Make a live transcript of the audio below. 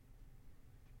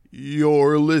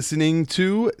You're listening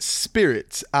to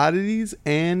Spirits, Oddities,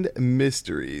 and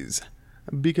Mysteries,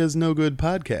 because no good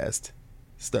podcast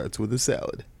starts with a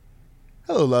salad.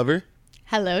 Hello, lover.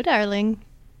 Hello, darling.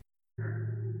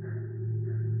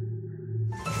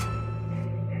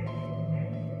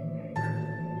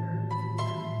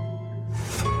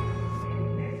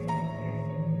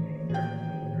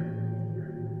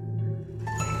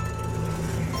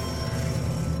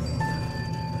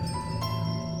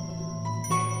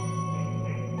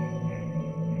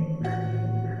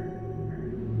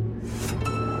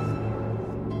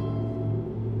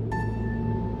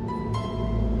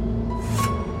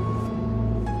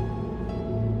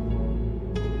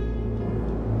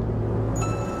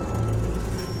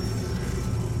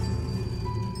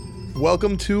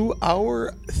 Welcome to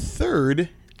our third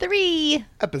 3.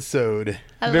 episode.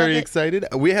 I love Very it. excited.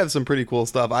 We have some pretty cool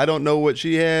stuff. I don't know what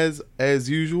she has as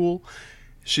usual.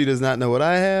 She does not know what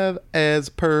I have as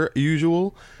per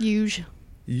usual. Usual.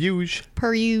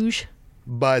 Per usual.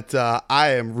 But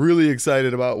I am really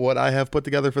excited about what I have put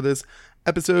together for this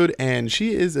episode, and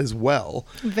she is as well.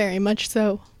 Very much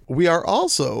so. We are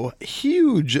also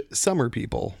huge summer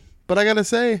people, but I gotta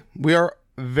say, we are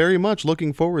very much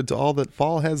looking forward to all that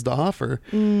fall has to offer.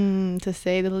 To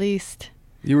say the least.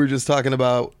 You were just talking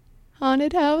about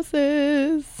Haunted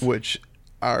houses. which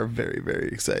are very, very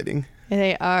exciting.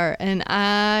 They are. And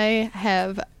I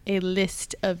have a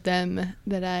list of them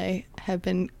that I have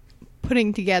been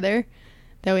putting together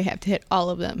that we have to hit all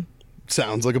of them.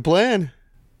 Sounds like a plan.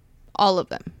 All of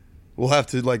them. We'll have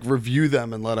to review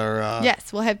them and let our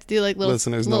Yes, we'll have to do little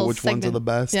listeners know little which ones are the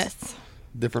best. Yes.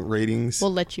 Different ratings.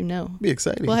 We'll let you know. Be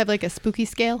exciting. We'll have a spooky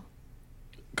scale.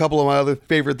 A couple of my other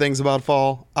favorite things about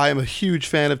fall. I am a huge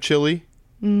fan of chili,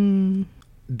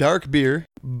 dark beer,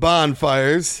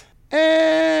 bonfires,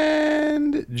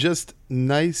 and just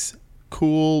nice,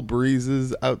 cool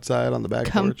breezes outside on the back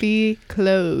porch. Comfy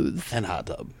clothes. And hot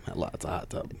tub. Lots of hot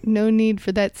tub. No need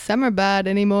for that summer bod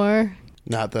anymore.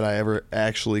 Not that I ever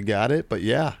actually got it, but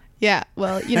yeah. Yeah,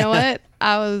 well, you know what?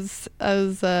 I was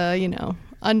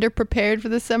underprepared for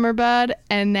the summer bod,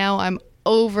 and now I'm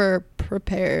over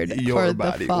prepared Your for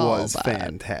body the fall was bod.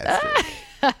 fantastic.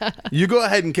 You go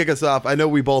ahead and kick us off. I know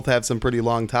we both have some pretty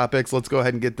long topics. Let's go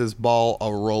ahead and get this ball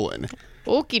a-rolling.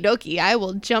 Okie dokie, I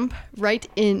will jump right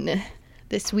in.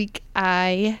 This week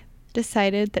I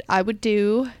decided that I would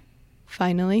do,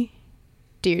 finally,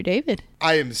 Dear David.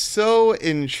 I am so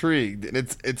intrigued, and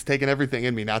it's taken everything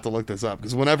in me not to look this up,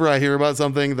 because whenever I hear about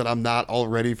something that I'm not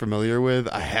already familiar with,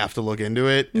 I have to look into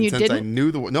it. And You since I didn't?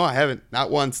 knew no, I haven't. Not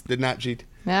once. Did not cheat.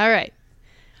 All right.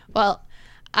 Well,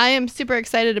 I am super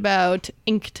excited about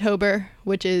Inktober,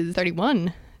 which is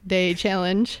 31-day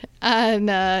challenge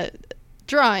on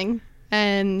drawing,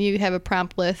 and you have a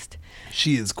prompt list.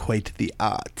 She is quite the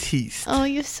artiste. Oh,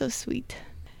 you're so sweet.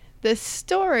 The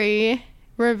story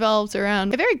revolves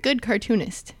around a very good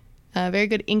cartoonist, a very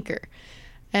good inker.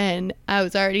 And I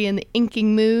was already in the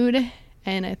inking mood,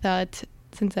 and I thought,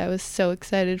 since I was so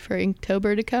excited for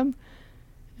Inktober to come,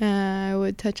 I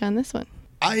would touch on this one.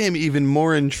 I am even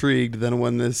more intrigued than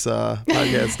when this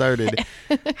podcast started.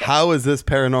 How is this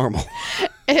paranormal?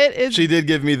 It is. She did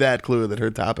give me that clue that her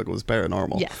topic was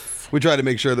paranormal. Yes. We try to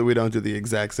make sure that we don't do the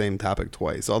exact same topic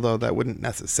twice, although that wouldn't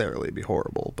necessarily be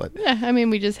horrible. But Yeah, I mean,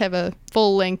 we just have a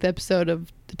full-length episode of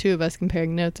the two of us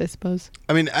comparing notes, I suppose.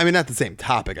 I mean, not the same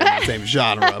topic, I mean the same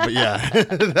genre, but yeah,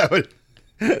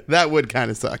 that would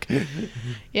kind of suck.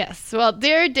 Yes. Well,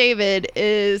 Dear David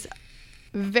is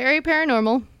very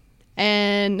paranormal,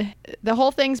 and the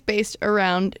whole thing's based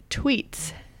around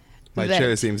tweets. My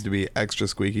chair seems to be extra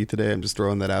squeaky today. I'm just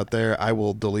throwing that out there. I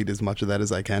will delete as much of that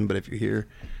as I can, but if you hear,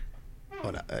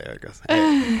 I guess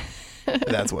hey,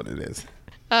 that's what it is.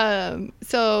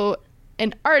 So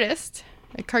an artist,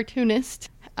 a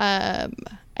cartoonist,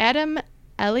 Adam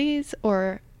Ellis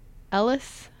or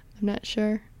Ellis, I'm not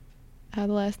sure how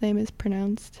the last name is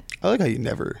pronounced. I like how you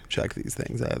never check these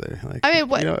things either. I mean,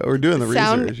 what? We're doing the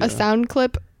research. A sound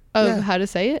clip of how to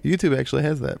say it? YouTube actually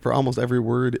has that for almost every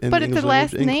word in But the it's English a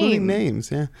last language, including name. names.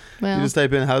 Yeah, Well, you just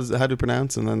type in how to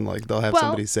pronounce, and then they'll have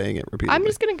somebody saying it repeatedly. I'm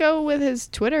just going to go with his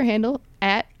Twitter handle,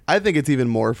 I think it's even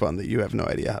more fun that you have no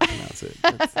idea how to pronounce it.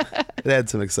 It adds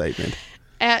some excitement.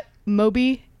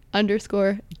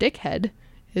 @Moby_Dickhead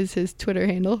is his Twitter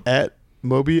handle.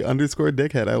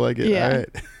 @Moby_Dickhead. I like it. Yeah. All right.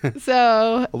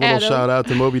 So A little Adam, shout out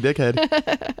to Moby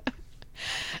Dickhead.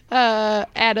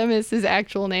 Adam is his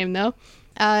actual name, though.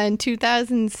 In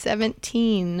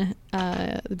 2017,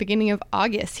 the beginning of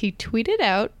August, he tweeted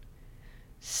out,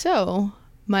 "So,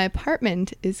 my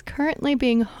apartment is currently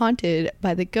being haunted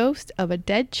by the ghost of a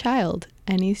dead child,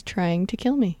 and he's trying to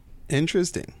kill me."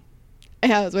 Interesting.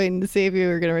 I was waiting to see if you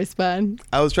were going to respond.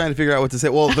 I was trying to figure out what to say.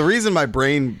 Well, the reason my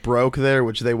brain broke there,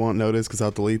 which they won't notice because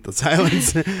I'll delete the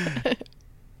silence.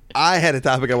 I had a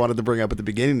topic I wanted to bring up at the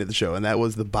beginning of the show, and that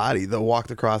was the body that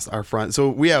walked across our front. So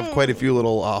we have quite a few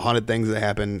little haunted things that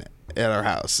happen at our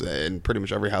house, and pretty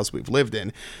much every house we've lived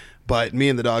in. But me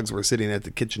and the dogs were sitting at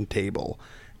the kitchen table,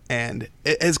 and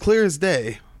as clear as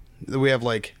day, we have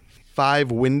like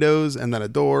 5 windows and then a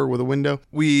door with a window.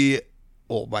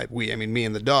 By we, I mean me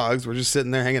and the dogs were just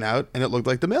sitting there hanging out, and it looked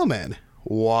like the mailman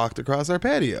walked across our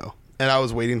patio. And I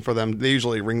was waiting for them. They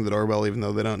usually ring the doorbell even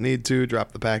though they don't need to,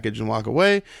 drop the package and walk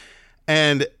away.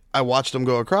 And I watched them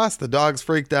go across. The dogs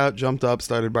freaked out, jumped up,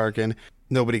 started barking.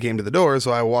 Nobody came to the door,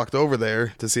 so I walked over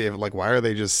there to see if, like, why are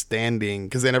they just standing?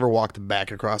 Because they never walked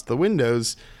back across the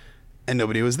windows, and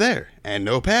nobody was there. And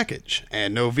no package,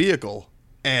 and no vehicle.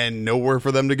 And nowhere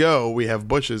for them to go. We have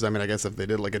bushes. I mean, I guess if they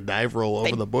did like a dive roll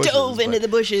over the bushes. Dove into the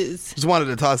bushes. Just wanted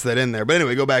to toss that in there. But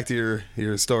anyway, go back to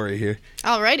your story here.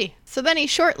 Alrighty. So then he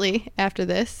shortly after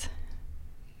this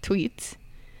tweets,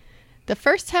 "The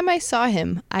first time I saw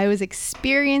him, I was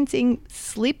experiencing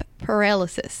sleep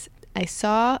paralysis. I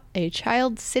saw a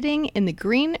child sitting in the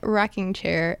green rocking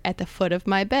chair at the foot of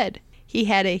my bed. He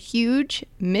had a huge,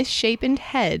 misshapen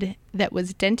head that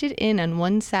was dented in on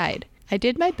one side. I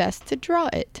did my best to draw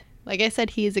it." Like I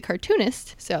said, he is a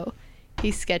cartoonist, so he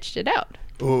sketched it out.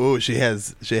 Oh, she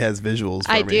has visuals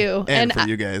for I me. do. And for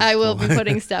you guys. I will be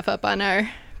putting stuff up on our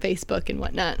Facebook and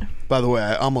whatnot. By the way,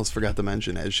 I almost forgot to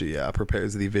mention as she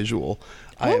prepares the visual,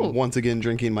 I am once again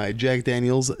drinking my Jack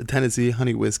Daniel's Tennessee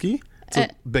Honey Whiskey. It's a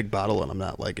big bottle, and I'm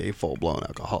not like a full-blown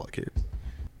alcoholic here.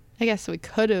 I guess we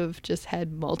could have just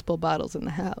had multiple bottles in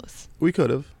the house. We could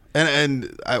have.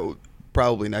 And I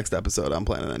probably next episode, I'm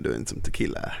planning on doing some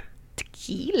tequila.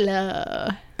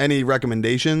 Tequila. Any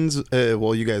recommendations?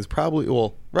 You guys probably...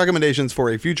 Well, recommendations for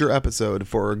a future episode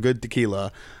for a good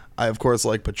tequila. I, of course,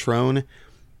 like Patron.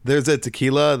 There's a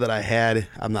tequila that I had.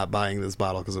 I'm not buying this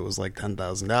bottle because it was like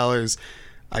 $10,000.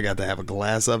 I got to have a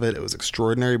glass of it. It was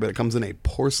extraordinary, but it comes in a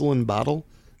porcelain bottle.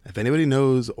 If anybody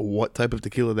knows what type of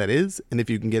tequila that is, and if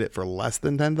you can get it for less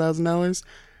than $10,000,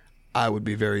 I would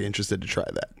be very interested to try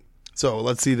that. So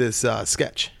let's see this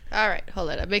sketch. All right, hold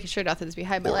it. I'm making sure nothing's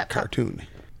behind my Or laptop. cartoon.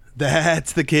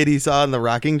 That's the kid he saw in the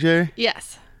rocking chair?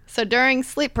 Yes. So during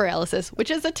sleep paralysis,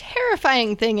 which is a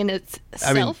terrifying thing in itself.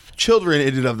 I mean, children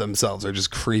in and of themselves are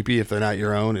just creepy if they're not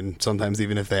your own, and sometimes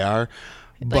even if they are.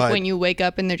 Like when you wake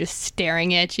up and they're just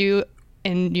staring at you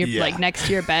and you're like next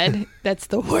to your bed, that's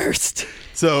the worst.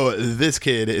 So this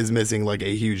kid is missing like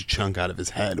a huge chunk out of his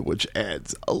head, which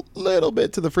adds a little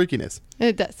bit to the freakiness.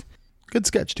 It does. Good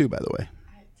sketch too, by the way.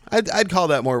 I'd call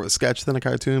that more of a sketch than a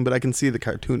cartoon, but I can see the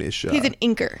cartoonish. He's an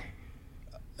inker.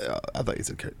 I thought you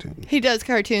said cartoon. He does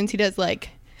cartoons. He does like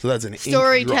So that's an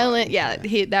storytelling. ink Yeah,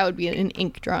 drawing. that would be an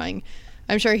ink drawing.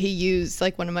 I'm sure he used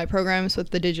like one of my programs with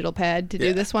the digital pad to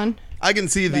do this one. I can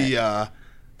see the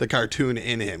cartoon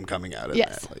in him coming out of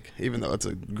Yes. that. Like, even though it's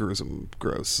a gruesome,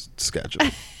 gross sketch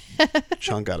of a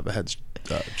chunk out of a child's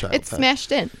It's head.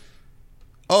 smashed in.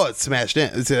 Oh, it's smashed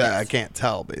in. See, I can't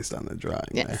tell based on the drawing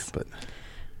there. But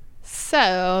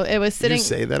So it was did sitting. you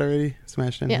say that already?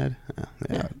 Smashed in Yeah. head? Oh,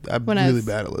 yeah. I'm When I really was-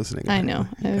 bad at listening. I know.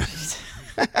 I was just-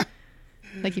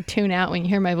 like you tune out when you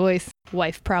hear my voice.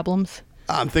 Wife problems.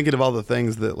 I'm thinking of all the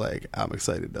things that like I'm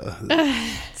excited to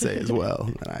say as well,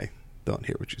 and I don't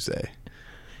hear what you say.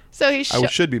 So he I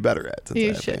should be better at since You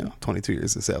I have should. 22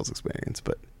 years of sales experience,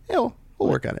 but we'll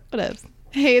work on it. Whatever.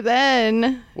 Hey,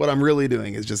 then What I'm really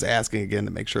doing is just asking again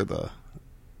to make sure the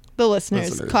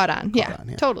listeners caught on. Yeah, on,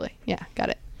 yeah. totally. Yeah, got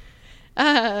it.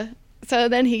 So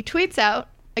then he tweets out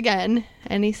again,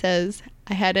 and he says,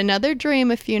 "I had another dream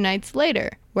a few nights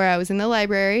later where I was in the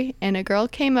library, and a girl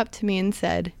came up to me and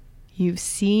said, 'You've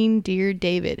seen Dear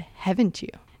David, haven't you?'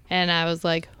 And I was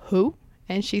like, 'Who?'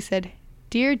 And she said,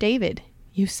 'Dear David,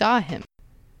 you saw him.'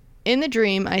 In the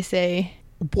dream, I say,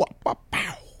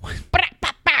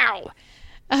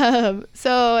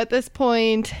 so at this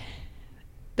point,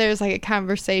 there's like a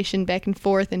conversation back and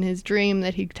forth in his dream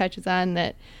that he touches on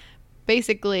that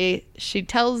basically she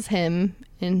tells him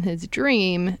in his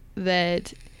dream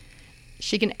that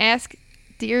she can ask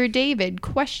Dear David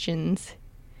questions,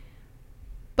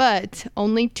 but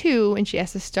only 2, and she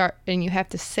has to start, and you have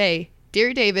to say,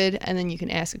 'Dear David,' and then you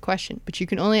can ask a question, but you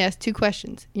can only ask 2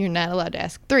 questions. You're not allowed to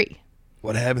ask 3.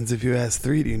 What happens if you ask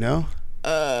 3? Do you know?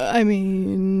 I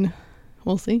mean,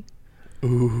 we'll see.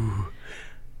 Ooh.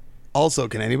 Also,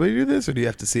 can anybody do this, or do you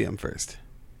have to see him first?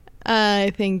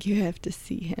 I think you have to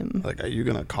see him. Like, are you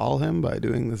gonna call him by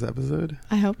doing this episode?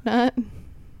 I hope not.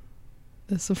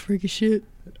 That's some freaky shit.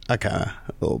 I kind of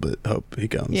a little bit hope he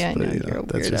comes. Yeah, I but, know, you're a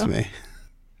that's just weirdo. me.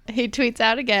 he tweets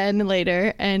out again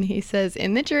later, and he says,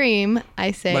 in the dream,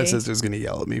 I say... My sister's going to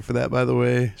yell at me for that, by the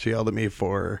way. She yelled at me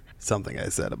for something I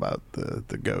said about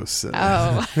the ghosts.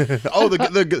 Oh. Oh,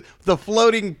 the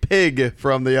floating pig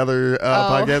from the other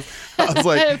podcast. I was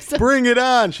like, bring it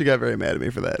on. She got very mad at me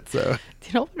for that. So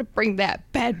you don't want to bring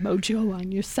that bad mojo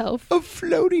on yourself. A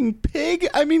floating pig?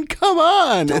 I mean, come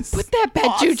on. Don't put that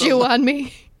bad juju on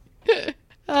me.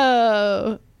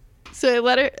 Oh... So he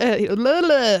later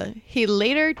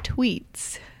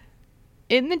tweets,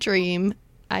 in the dream,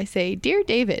 I say, Dear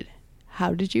David,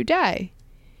 how did you die?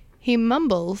 He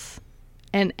mumbles,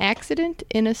 an accident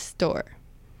in a store.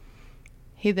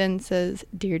 He then says,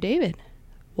 Dear David,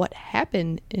 what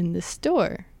happened in the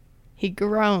store? He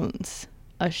groans,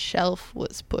 a shelf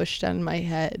was pushed on my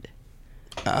head.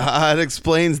 It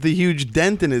explains the huge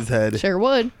dent in his head. Sure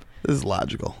would. This is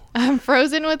logical. I'm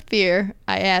frozen with fear.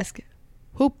 I ask,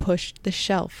 who pushed the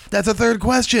shelf? That's a third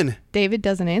question. David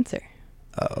doesn't answer.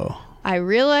 Uh-oh. I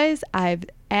realize I've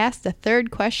asked a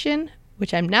third question,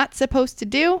 which I'm not supposed to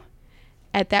do.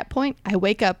 At that point, I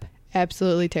wake up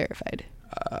absolutely terrified.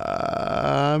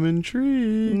 I'm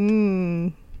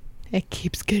intrigued. It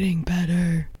keeps getting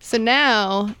better. So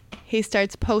now he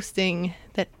starts posting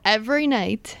that every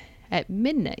night at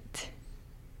midnight,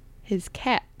 his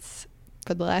cats,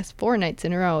 for the last 4 nights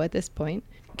in a row at this point,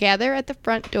 gather at the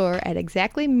front door at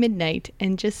exactly midnight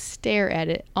and just stare at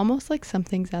it, almost like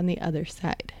something's on the other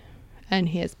side. And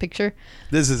he has a picture.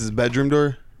 This is his bedroom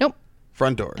door? Nope.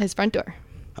 Front door? His front door.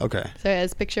 Okay. So he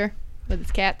has a picture with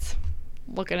his cats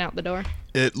looking out the door.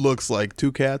 It looks like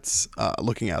 2 cats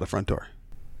looking out a front door.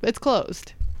 It's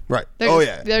closed. Right.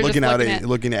 They're looking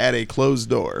at a closed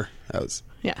door.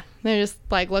 Yeah. They're just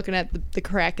like looking at the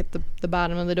crack at the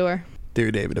bottom of the door.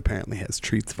 Dear David apparently has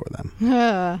treats for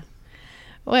them.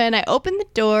 When I opened the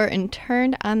door and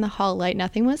turned on the hall light,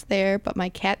 nothing was there, but my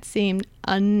cat seemed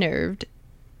unnerved,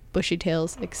 bushy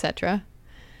tails, etc.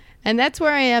 And that's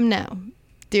where I am now.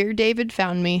 Dear David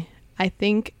found me. I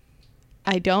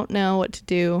don't know what to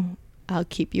do. I'll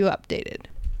keep you updated.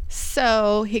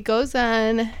 So he goes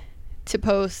on to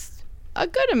post a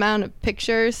good amount of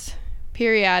pictures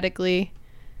periodically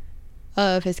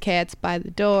of his cats by the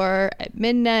door at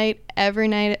midnight, every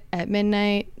night at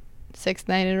midnight, 6th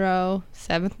night in a row,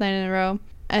 7th night in a row,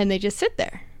 and they just sit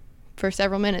there for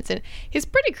several minutes. And he's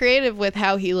pretty creative with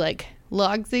how he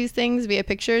logs these things via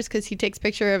pictures, because he takes a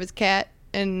picture of his cat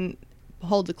and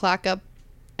holds the clock up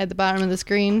at the bottom of the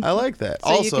screen. I like that. So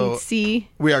Also, you can see.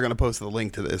 We are going to post the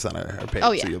link to this on our page,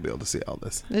 so you'll be able to see all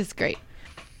this. This is great.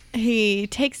 He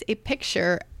takes a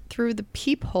picture through the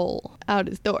peephole out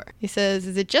his door. He says,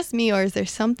 is it just me, or is there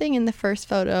something in the first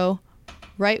photo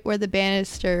right where the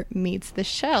banister meets the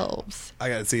shelves? I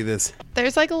gotta see this.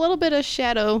 There's like a little bit of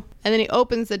shadow, and then he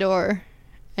opens the door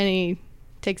and he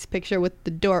takes a picture with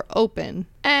the door open.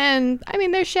 And I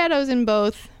mean, there's shadows in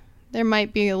both. There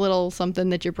might be a little something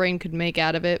that your brain could make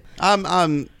out of it. I'm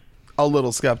a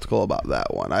little skeptical about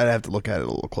that one. I'd have to look at it a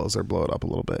little closer, blow it up a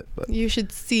little bit. But you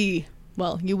should see,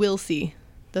 well, you will see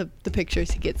the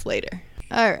pictures he gets later.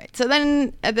 All right. So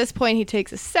then at this point, he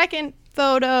takes a second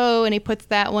photo and he puts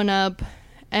that one up,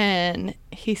 and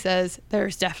he says,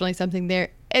 there's definitely something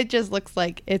there. It just looks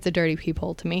like it's a dirty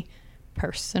peephole to me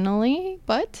personally,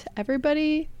 but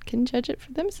everybody can judge it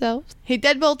for themselves. He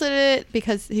deadbolted it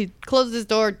because he closed his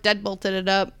door, deadbolted it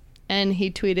up, and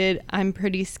he tweeted, I'm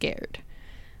pretty scared.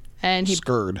 And he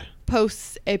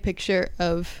posts a picture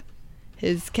of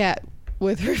his cat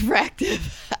with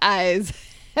refractive eyes.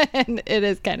 And it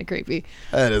is kind of creepy.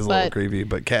 That is a little creepy,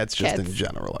 but cats in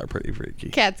general are pretty freaky.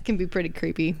 Cats can be pretty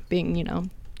creepy,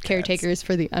 being, caretakers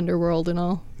for the underworld and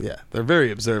all. Yeah, they're very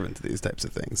observant to these types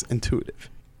of things. Intuitive.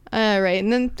 All right,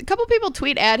 and then a couple people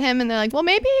tweet at him, and they're like, well,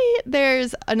 maybe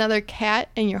there's another cat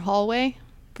in your hallway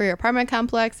for your apartment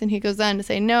complex. And he goes on to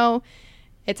say, no,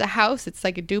 it's a house. It's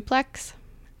like a duplex.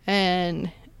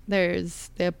 And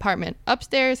there's the apartment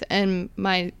upstairs and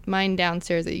mine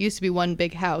downstairs. It used to be one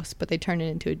big house, but they turned it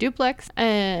into a duplex.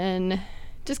 And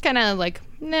just kind of like,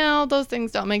 no, those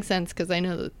things don't make sense because I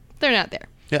know that they're not there.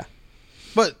 Yeah.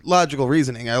 But logical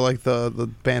reasoning. I like the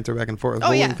banter back and forth.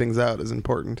 Rolling things out is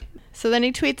important. So then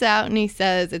he tweets out and he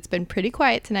says, it's been pretty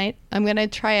quiet tonight. I'm going to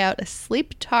try out a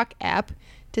sleep talk app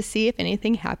to see if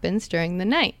anything happens during the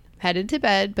night. Headed to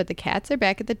bed, but the cats are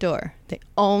back at the door. They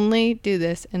only do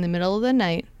this in the middle of the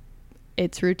night.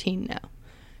 It's routine now.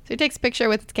 So he takes a picture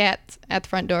with his cats at the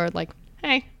front door, like,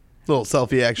 hey. Little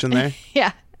selfie action there.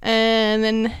 Yeah. And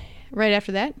then right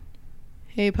after that,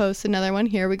 he posts another one.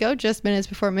 Here we go. Just minutes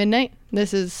before midnight.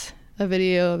 This is a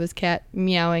video of his cat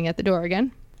meowing at the door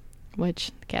again,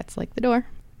 which the cats like the door.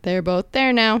 They're both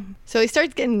there now. So he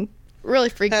starts getting really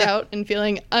freaked out and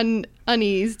feeling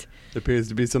uneased. There appears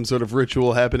to be some sort of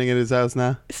ritual happening at his house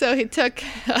now. So he took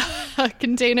a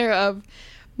container of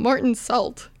Morton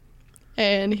salt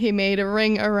and he made a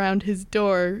ring around his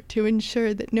door to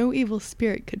ensure that no evil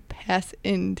spirit could pass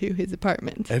into his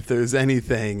apartment. If there's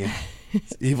anything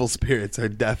evil spirits are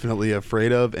definitely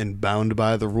afraid of and bound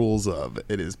by the rules of,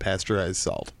 it is pasteurized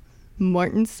salt.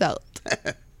 Morton salt.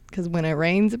 Because when it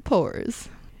rains, it pours.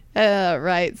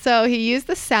 Right. So he used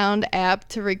the sound app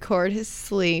to record his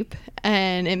sleep,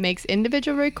 and it makes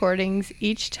individual recordings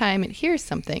each time it hears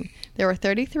something. There were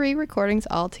 33 recordings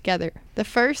altogether. The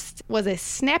first was a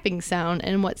snapping sound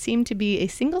and what seemed to be a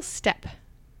single step,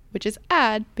 which is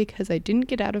odd because I didn't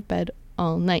get out of bed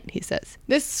all night, he says.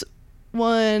 This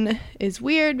one is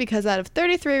weird because out of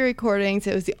 33 recordings,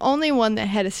 it was the only one that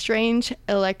had a strange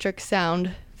electric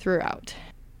sound throughout.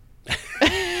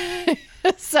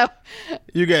 So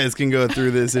you guys can go through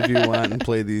this if you want and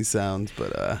play these sounds,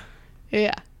 but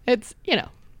yeah, it's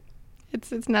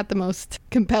it's not the most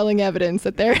compelling evidence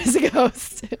that there is a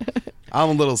ghost. I'm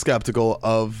a little skeptical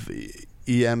of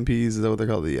EMPs. Is that what they're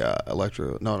called? The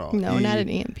no, not an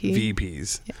EMP.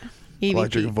 VPs. Yeah.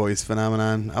 Electric voice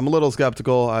phenomenon. I'm a little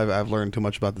skeptical. I've learned too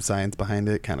much about the science behind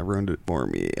it. Kind of ruined it for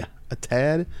me a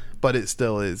tad, but it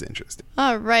still is interesting.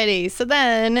 Alrighty, so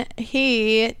then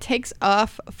he takes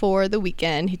off for the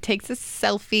weekend. He takes a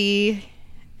selfie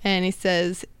and he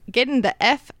says, "Getting the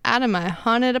F out of my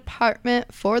haunted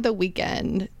apartment for the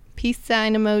weekend." Peace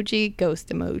sign emoji, ghost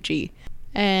emoji.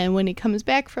 And when he comes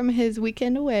back from his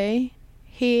weekend away,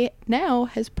 he now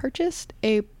has purchased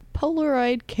a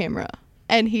Polaroid camera.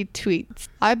 And he tweets,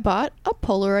 "I bought a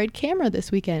Polaroid camera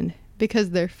this weekend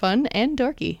because they're fun and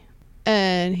dorky."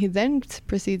 And he then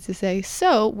proceeds to say,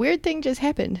 "So, weird thing just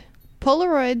happened.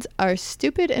 Polaroids are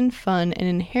stupid and fun and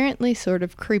inherently sort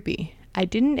of creepy. I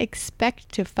didn't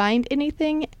expect to find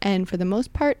anything, and for the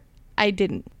most part, I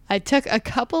didn't. I took a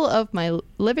couple of my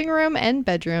living room and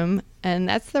bedroom, and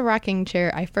that's the rocking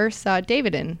chair I first saw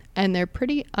David in, and they're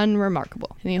pretty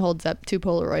unremarkable." And he holds up 2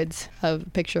 Polaroids of a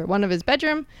picture, one of his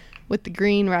bedroom with the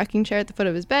green rocking chair at the foot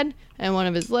of his bed, and one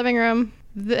of his living room.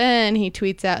 Then he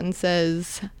tweets out and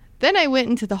says, "Then I went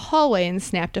into the hallway and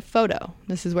snapped a photo."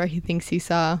 This is where he thinks he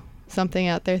saw something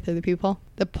out there through the peephole.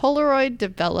 "The Polaroid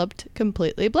developed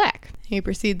completely black." He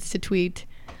proceeds to tweet,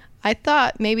 "I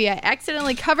thought maybe I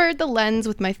accidentally covered the lens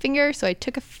with my finger, so I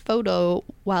took a photo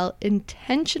while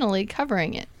intentionally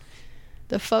covering it.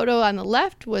 The photo on the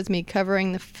left was me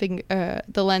covering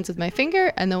the lens with my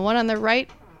finger, and the one on the right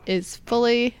is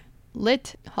fully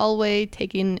lit hallway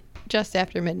taken just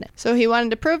after midnight." So he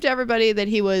wanted to prove to everybody that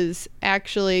he was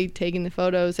actually taking the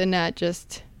photos and not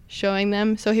just showing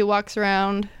them. So he walks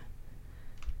around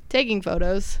taking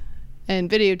photos and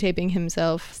videotaping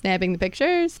himself, snapping the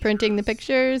pictures, printing the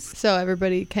pictures. So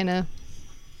everybody kind of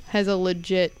has a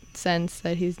legit sense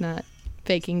that he's not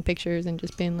faking pictures and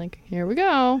just being like, "Here we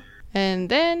go." And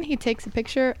then he takes a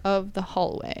picture of the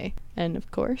hallway. And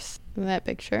of course, that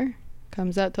picture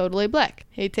comes out totally black.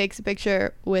 He takes a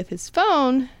picture with his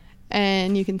phone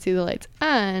and you can see the lights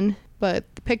on, but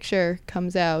the picture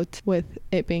comes out with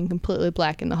it being completely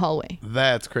black in the hallway.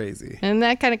 That's crazy. Isn't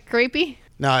that kind of creepy?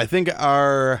 Now, I think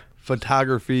our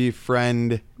photography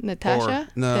friend, Natasha?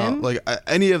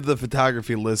 any of the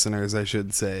photography listeners, I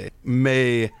should say,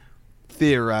 may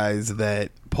theorize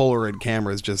that Polaroid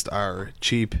cameras just are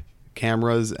cheap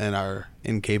cameras and are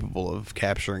incapable of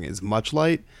capturing as much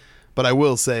light. But I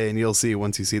will say, and you'll see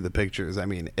once you see the pictures, I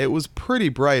mean, it was pretty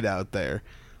bright out there.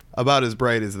 About as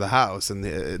bright as the house, and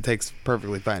it takes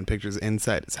perfectly fine pictures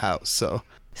inside his house. So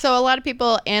a lot of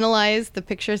people analyzed the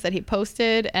pictures that he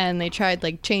posted, and they tried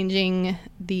like changing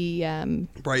the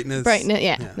brightness.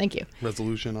 Yeah, thank you.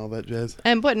 Resolution, all that jazz.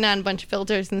 And putting on a bunch of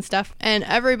filters and stuff. And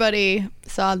everybody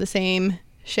saw the same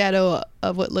shadow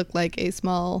of what looked like a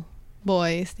small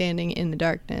boy standing in the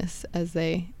darkness as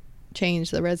they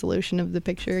changed the resolution of the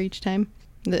picture each time.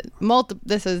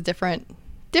 This is different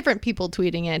people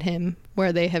tweeting at him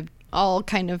where they have all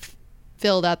kind of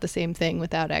filled out the same thing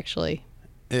without actually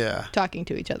talking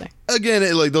to each other. Again,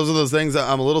 those are those things that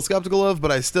I'm a little skeptical of, but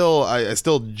I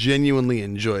still genuinely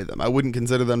enjoy them. I wouldn't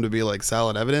consider them to be like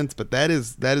solid evidence, but that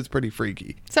is pretty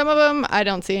freaky. Some of them I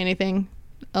don't see anything.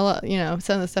 A lot,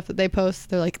 some of the stuff that they post,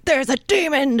 they're like, "There's a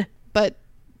demon," but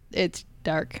it's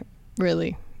dark,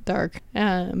 really dark.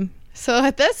 So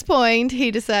at this point,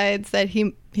 he decides that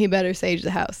he better sage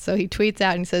the house. So he tweets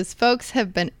out and says, "Folks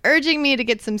have been urging me to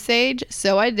get some sage,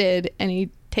 so I did." And he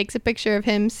takes a picture of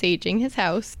him saging his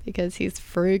house because he's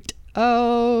freaked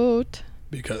out.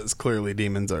 Because clearly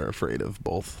demons are afraid of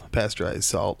both pasteurized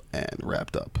salt and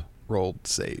wrapped up rolled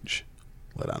sage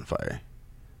lit on fire.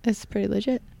 It's pretty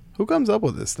legit. Who comes up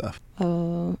with this stuff?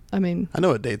 I mean, I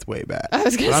know it dates way back. I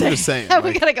was going to say. I'm just saying.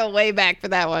 We got to go way back for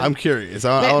that one. I'm curious.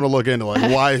 I want to look into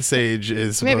like why sage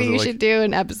is supposed Maybe you should do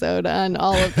an episode on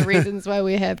all of the reasons why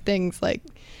we have things like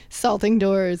salting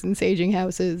doors and saging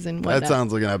houses and whatnot. That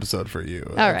sounds like an episode for you.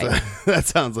 All right. That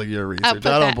sounds like your research.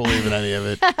 I don't believe in any of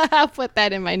it. I'll put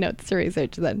that in my notes to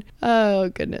research then. Oh,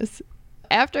 goodness.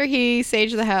 After he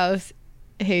saged the house,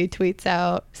 he tweets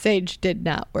out, "Sage did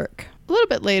not work." A little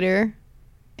bit later,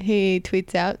 he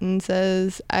tweets out and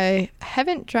says, "I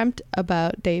haven't dreamt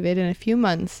about David in a few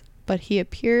months, but he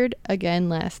appeared again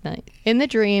last night. In the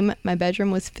dream, my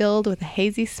bedroom was filled with a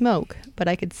hazy smoke, but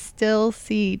I could still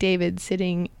see David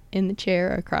sitting in the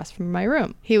chair across from my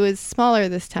room. He was smaller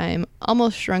this time,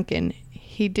 almost shrunken.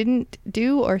 He didn't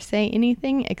do or say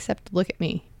anything except look at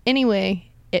me.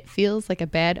 Anyway, it feels like a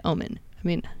bad omen." I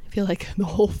mean, I feel like the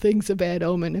whole thing's a bad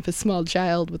omen if a small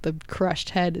child with a crushed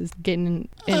head is getting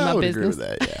in my business. I would agree with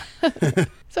that, yeah.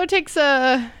 So it takes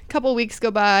a couple weeks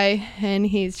go by, and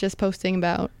he's just posting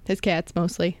about his cats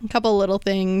mostly. A couple little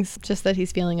things, just that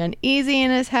he's feeling uneasy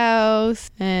in his house,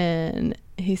 and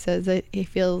he says that he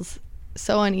feels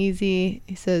so uneasy.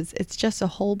 He says, "It's just a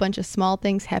whole bunch of small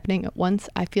things happening at once.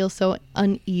 I feel so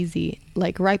uneasy,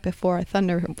 like right before a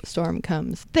thunderstorm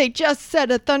comes. They just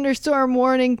set a thunderstorm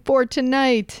warning for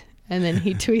tonight." And then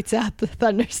he tweets out the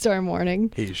thunderstorm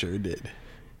warning. He sure did.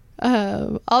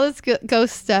 All this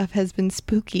ghost stuff has been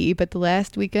spooky, but the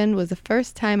last weekend was the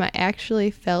first time I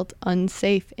actually felt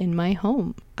unsafe in my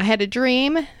home. I had a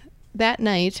dream that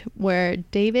night where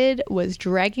David was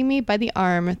dragging me by the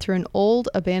arm through an old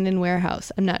abandoned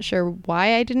warehouse. I'm not sure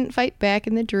why I didn't fight back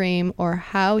in the dream or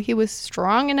how he was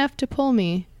strong enough to pull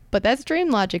me, but that's dream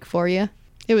logic for you.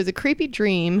 It was a creepy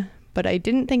dream, but I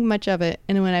didn't think much of it,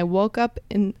 and when I woke up,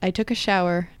 I took a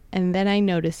shower, and then I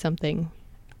noticed something.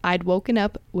 I'd woken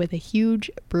up with a huge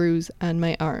bruise on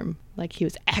my arm, like he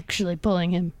was actually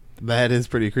pulling him. That is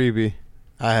pretty creepy.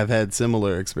 I have had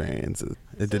similar experiences.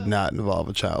 It did not involve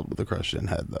a child with a crushed in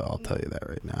head, though. I'll tell you that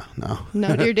right now. No.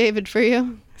 No dear David for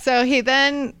you. So he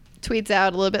then tweets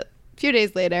out a few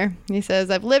days later. He says,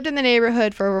 "I've lived in the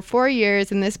neighborhood for over 4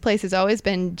 years, and this place has always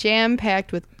been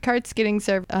jam-packed with carts getting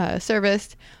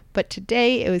serviced. But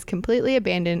today it was completely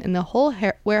abandoned, and the whole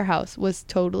warehouse was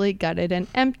totally gutted and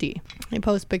empty." I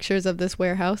post pictures of this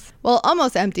warehouse. Well,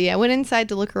 almost empty. I went inside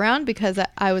to look around because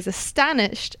I was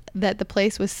astonished that the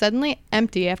place was suddenly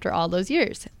empty after all those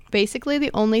years. Basically,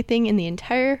 the only thing in the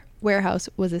entire warehouse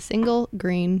was a single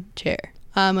green chair.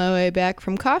 On my way back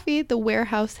from coffee, the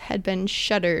warehouse had been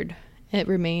shuttered. It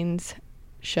remains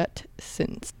shut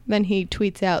since. Then he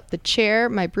tweets out, "The chair,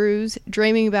 my bruise,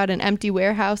 dreaming about an empty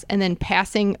warehouse, and then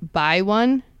passing by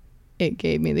one. It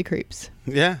gave me the creeps."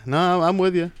 Yeah, no, I'm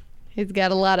with you. He's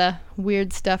got a lot of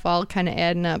weird stuff all kind of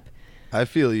adding up. I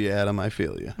feel you, Adam. I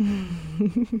feel you.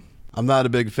 I'm not a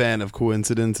big fan of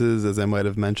coincidences, as I might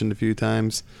have mentioned a few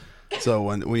times. So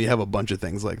when you have a bunch of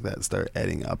things like that start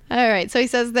adding up. All right. So he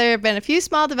says there have been a few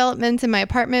small developments in my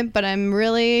apartment, but I'm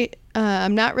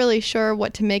not really sure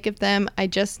what to make of them. I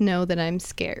just know that I'm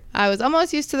scared. I was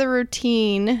almost used to the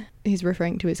routine. He's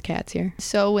referring to his cats here.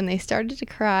 So when they started to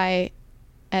cry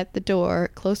at the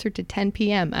door closer to 10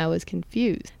 p.m., I was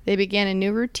confused. They began a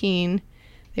new routine.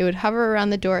 They would hover around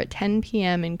the door at 10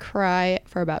 p.m. and cry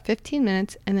for about 15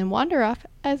 minutes and then wander off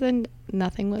as in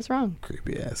nothing was wrong.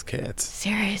 Creepy ass cats.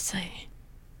 Seriously.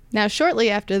 Now, shortly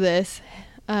after this,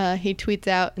 he tweets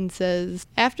out and says,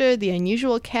 "After the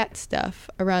unusual cat stuff,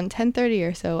 around 10:30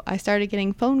 or so, I started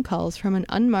getting phone calls from an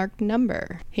unmarked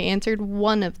number." He answered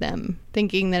one of them,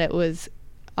 thinking that it was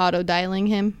auto-dialing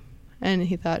him. And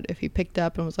he thought if he picked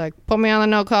up and was like, "Put me on the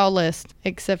no-call list,"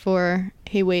 except for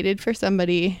he waited for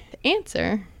somebody to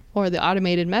answer or the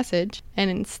automated message. And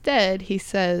instead, he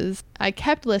says, "I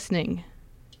kept listening.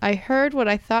 I heard what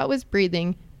I thought was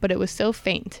breathing, but it was so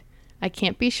faint. I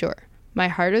can't be sure. My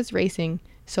heart was racing,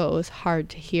 so it was hard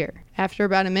to hear." After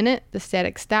about a minute, the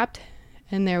static stopped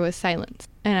and there was silence.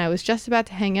 And I was just about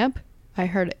to hang up. I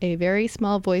heard a very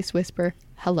small voice whisper,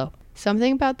 "Hello."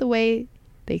 Something about the way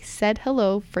they said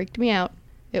hello freaked me out.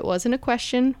 It wasn't a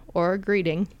question or a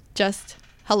greeting, just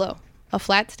hello. A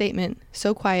flat statement,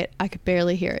 so quiet I could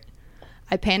barely hear it.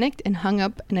 I panicked and hung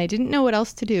up, and I didn't know what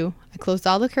else to do. I closed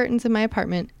all the curtains in my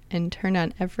apartment and turned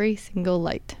on every single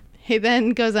light. He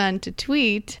then goes on to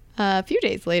tweet a few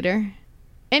days later,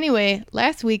 "Anyway,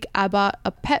 last week I bought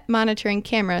a pet monitoring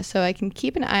camera so I can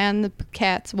keep an eye on the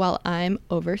cats while I'm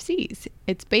overseas.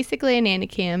 It's basically a nanny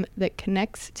cam that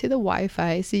connects to the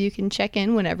Wi-Fi so you can check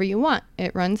in whenever you want.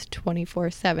 It runs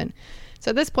 24/7. So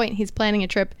at this point, he's planning a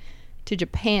trip to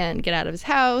Japan, get out of his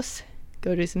house,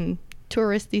 go do some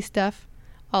touristy stuff,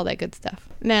 all that good stuff.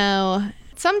 Now,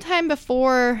 sometime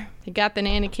before he got the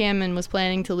nanny cam and was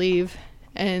planning to leave,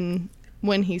 and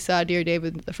when he saw Dear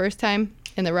David the first time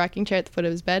in the rocking chair at the foot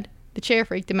of his bed, the chair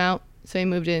freaked him out, so he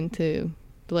moved into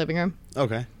the living room.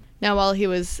 Okay. Now, while he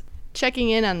was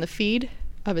checking in on the feed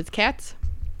of his cats,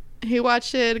 he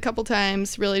watched it a couple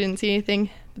times, really didn't see anything.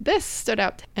 But this stood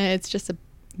out. And it's just a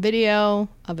video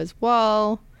of his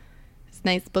wall, his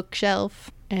nice bookshelf,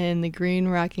 and the green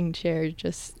rocking chair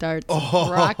just starts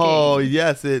rocking. Oh,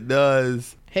 yes, it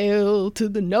does. Hail to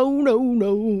the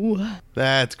no.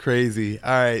 That's crazy.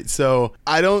 All right, so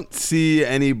I don't see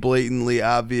any blatantly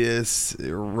obvious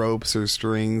ropes or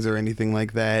strings or anything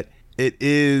like that. It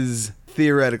is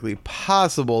theoretically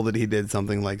possible that he did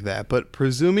something like that, but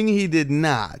presuming he did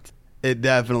not, it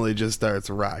definitely just starts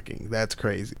rocking. That's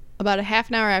crazy. About a half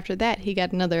an hour after that, he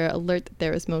got another alert that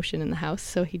there was motion in the house,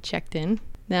 so he checked in.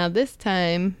 Now this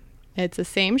time, it's the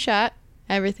same shot.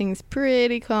 Everything's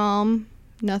pretty calm.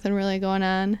 Nothing really going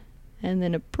on. And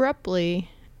then abruptly,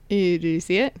 did you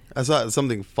see it? I saw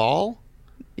something fall.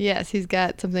 Yes, he's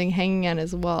got something hanging on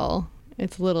his wall.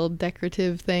 It's a little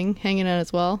decorative thing hanging on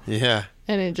his wall. Yeah.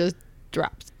 And it just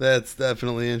drops. That's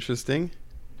definitely interesting.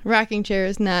 Rocking chair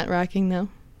is not rocking, though,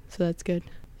 so that's good.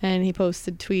 And he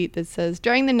posted a tweet that says,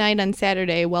 during the night on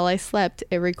Saturday, while I slept,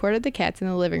 it recorded the cats in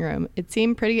the living room. It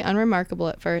seemed pretty unremarkable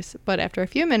at first, but after a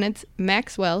few minutes,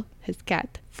 Maxwell, his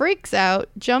cat, freaks out,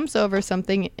 jumps over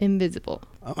something invisible.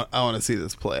 I want to see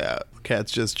this play out.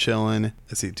 Cat's just chilling.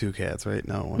 I see 2 cats, right?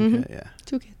 No, 1 cat, yeah.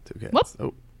 2 cats. 2 cats. Whoop.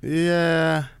 Oh,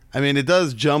 yeah. I mean, it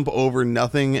does jump over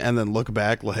nothing and then look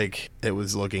back like it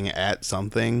was looking at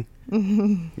something.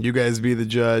 You guys be the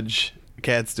judge.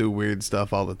 Cats do weird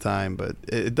stuff all the time, but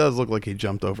it does look like he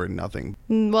jumped over nothing.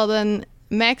 Well, then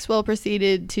Maxwell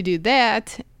proceeded to do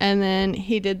that, and then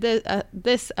he did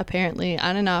this apparently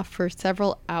on and off for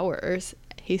several hours.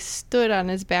 He stood on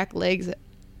his back legs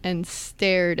and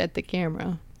stared at the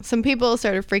camera. Some people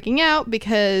started freaking out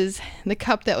because the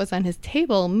cup that was on his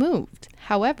table moved.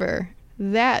 However,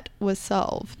 that was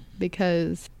solved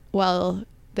because while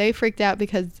they freaked out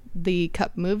because the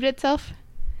cup moved itself,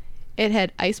 it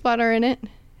had ice water in it,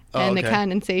 and the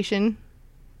condensation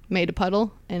made a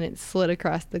puddle, and it slid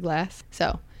across the glass.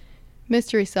 So,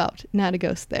 mystery solved. Not a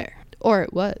ghost there. Or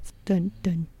it was. Dun,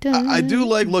 dun, dun. I do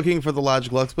like looking for the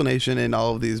logical explanation in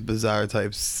all of these bizarre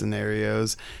type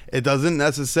scenarios. It doesn't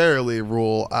necessarily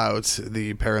rule out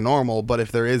the paranormal, but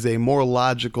if there is a more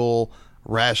logical,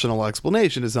 rational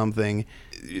explanation to something,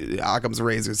 Occam's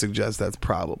razor suggests that's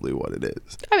probably what it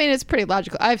is. I mean, it's pretty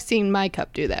logical. I've seen my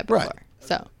cup do that before. Right.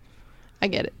 So, I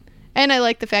get it. And I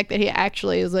like the fact that he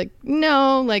actually is like,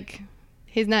 no, like,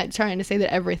 he's not trying to say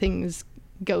that everything is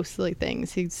ghostly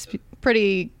things. He's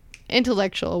pretty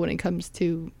intellectual when it comes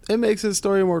to... It makes his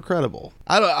story more credible.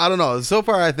 I don't know. So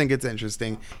far, I think it's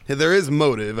interesting. There is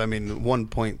motive. I mean, 1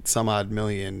 point some odd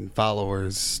million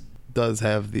followers does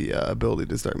have the ability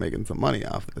to start making some money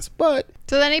off this. But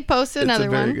so then he posted another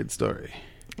one. It's a very good story.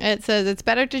 It says, it's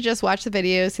better to just watch the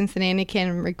video since the nanny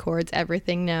cam records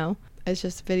everything now. It's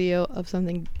just a video of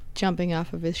something jumping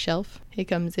off of his shelf. He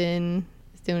comes in,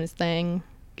 he's doing his thing,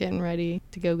 getting ready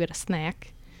to go get a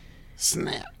snack.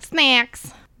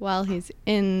 Snacks! While he's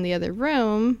in the other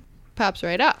room, pops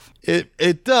right off.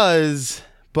 It does,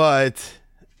 but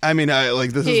I mean,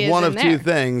 this is one of 2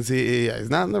 things.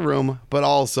 He's not in the room, but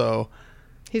also...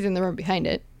 He's in the room behind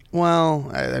it.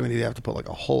 Well, I mean, he'd have to put like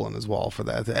a hole in his wall for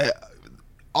that.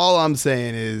 All I'm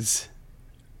saying is...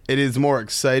 It is more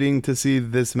exciting to see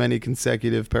this many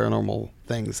consecutive paranormal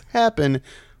things happen,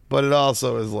 but it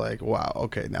also is like, wow,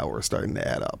 okay, now we're starting to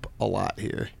add up a lot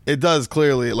here. It does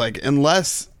clearly, like,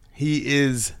 unless he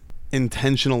is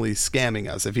intentionally scamming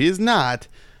us. If he is not,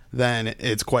 then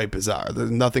it's quite bizarre.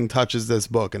 Nothing touches this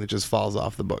book, and it just falls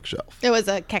off the bookshelf. It was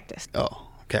a cactus. Oh,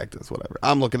 cactus, whatever.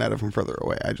 I'm looking at it from further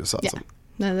away. I just saw some.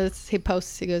 No, he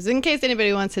posts, he goes, in case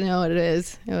anybody wants to know what it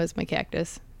is, it was my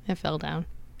cactus. It fell down.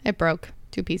 It broke.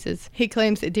 2 pieces. He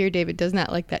claims that Dear David does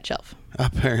not like that shelf.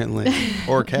 Apparently.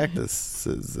 Or cactus.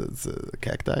 It's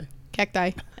cacti.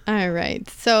 Cacti. All right.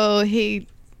 So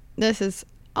this is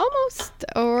almost,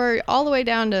 or all the way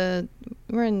down to,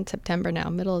 we're in September now,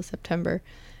 middle of September.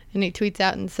 And he tweets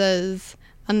out and says,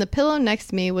 on the pillow next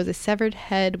to me was a severed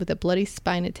head with a bloody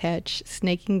spine attached,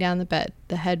 snaking down the bed.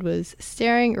 The head was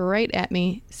staring right at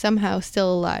me, somehow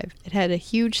still alive. It had a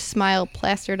huge smile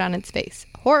plastered on its face.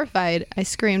 Horrified, I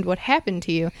screamed, "What happened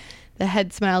to you?" The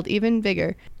head smiled even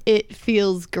bigger. "It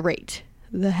feels great,"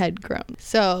 the head groaned.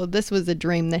 So this was a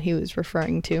dream that he was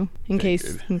referring to, in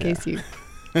case you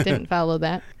Didn't follow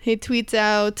that. He tweets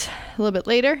out a little bit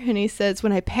later, and he says,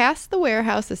 when I passed the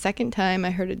warehouse the second time,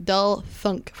 I heard a dull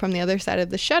thunk from the other side of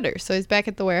the shutter. So he's back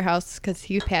at the warehouse because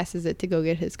he passes it to go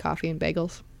get his coffee and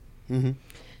bagels. Mm-hmm.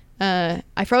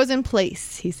 I froze in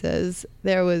place, he says.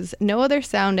 There was no other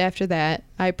sound after that.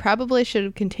 I probably should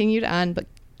have continued on, but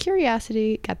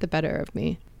curiosity got the better of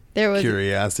me. There was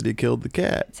Curiosity killed the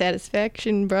cat.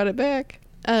 satisfaction brought it back.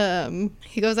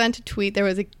 He goes on to tweet, there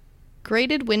was a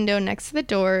grated window next to the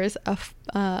doors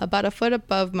about a foot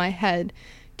above my head,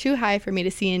 too high for me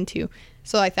to see into.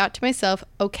 So I thought to myself,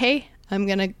 okay, I'm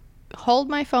going to hold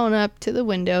my phone up to the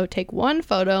window, take one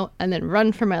photo, and then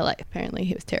run for my life. Apparently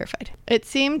he was terrified. It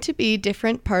seemed to be a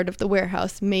different part of the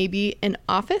warehouse, maybe an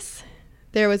office.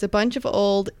 There was a bunch of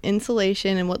old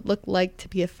insulation and what looked like to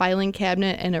be a filing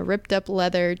cabinet and a ripped up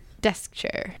leather desk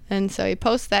chair. And so he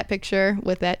posts that picture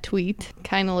with that tweet.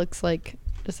 Kind of looks like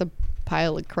just a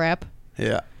pile of crap.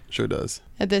 Yeah, sure does.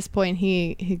 At this point,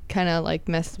 he kind of like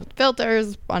messed with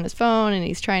filters on his phone, and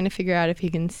he's trying to figure out if he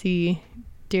can see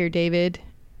Dear David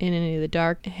in any of the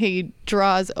dark. He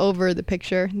draws over the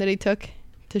picture that he took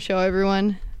to show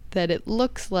everyone that it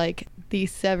looks like the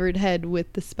severed head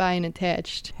with the spine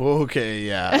attached. Okay,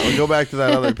 yeah. We'll go back to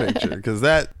that other picture because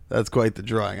that's quite the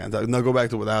drawing. No, go back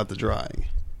to without the drawing.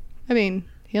 I mean,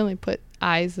 he only put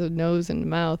eyes, a nose, and a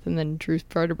mouth, and then drew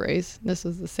vertebrae. This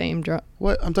was the same draw.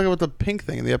 What? I'm talking about the pink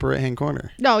thing in the upper right-hand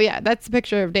corner. No, yeah, that's the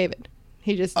picture of David.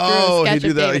 He just drew a sketch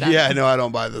of David on Yeah, it. no, I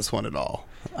don't buy this one at all.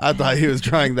 I thought he was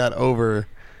drawing that over.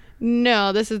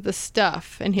 No, this is the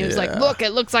stuff. And he was like, Yeah. look,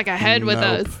 it looks like a head with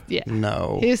Nope. us. Yeah.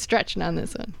 No. He was stretching on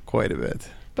this one. Quite a bit.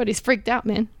 But he's freaked out,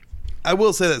 man. I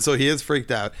will say that. So he is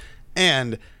freaked out.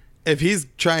 And if he's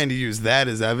trying to use that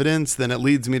as evidence, then it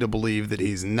leads me to believe that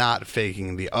he's not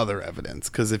faking the other evidence.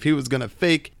 Because if he was going to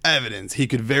fake evidence, he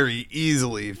could very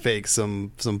easily fake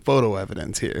some photo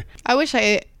evidence here. I wish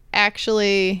I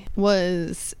actually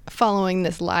was following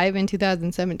this live in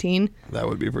 2017. That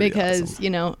would be pretty Because, awesome. you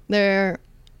know,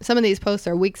 some of these posts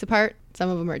are weeks apart. Some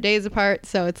of them are days apart.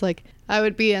 So it's like I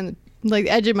would be on the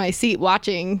edge of my seat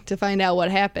watching to find out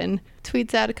what happened.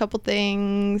 Tweets out a couple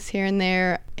things here and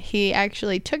there. He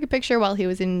actually took a picture while he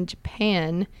was in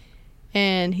Japan,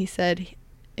 and he said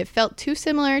it felt too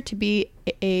similar to be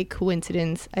a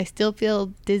coincidence. I still feel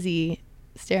dizzy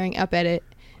staring up at it.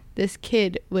 This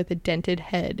kid with a dented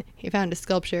head. He found a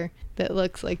sculpture that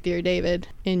looks like Dear David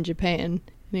in Japan,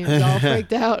 and he was all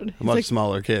freaked out. A much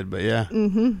smaller kid, but yeah.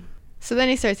 So then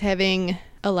he starts having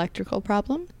electrical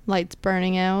problem, lights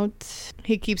burning out.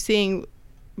 He keeps seeing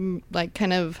like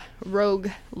kind of rogue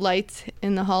lights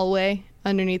in the hallway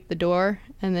underneath the door,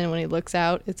 and then when he looks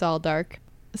out, it's all dark.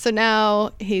 So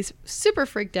now he's super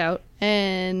freaked out,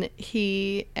 and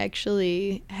he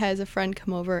actually has a friend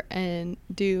come over and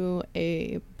do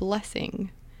a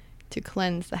blessing to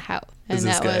cleanse the house. And Is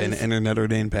this guy an internet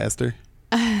ordained pastor?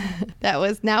 that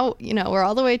was now, we're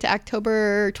all the way to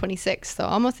October 26th, so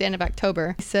almost the end of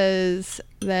October. He says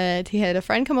that he had a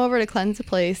friend come over to cleanse the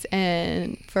place,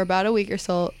 and for about a week or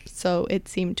so it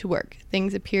seemed to work.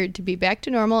 Things appeared to be back to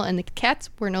normal, and the cats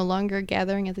were no longer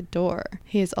gathering at the door.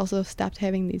 He has also stopped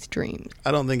having these dreams.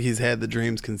 I don't think he's had the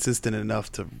dreams consistent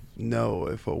enough to know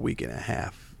if a week and a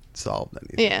half solved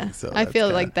anything. Yeah, So I feel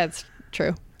like that's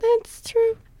true. That's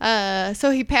true.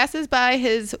 So he passes by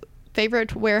his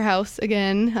favorite warehouse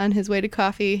again on his way to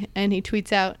coffee, and he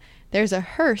tweets out, there's a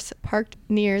hearse parked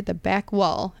near the back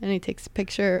wall, and he takes a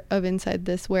picture of inside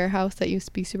this warehouse that used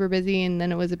to be super busy and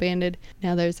then it was abandoned.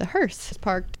 Now there's a hearse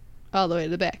parked all the way to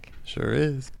the back. Sure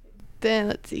is. Then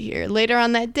let's see here. Later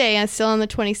on that day, still on the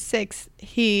 26th,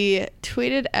 he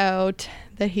tweeted out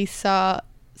that he saw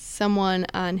someone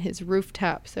on his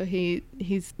rooftop. So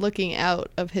he's looking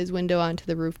out of his window onto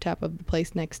the rooftop of the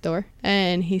place next door.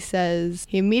 And he says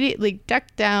he immediately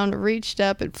ducked down, reached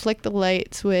up and flicked the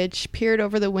light switch, peered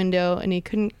over the window, and he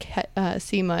couldn't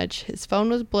see much. His phone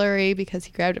was blurry because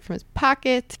he grabbed it from his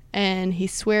pocket, and he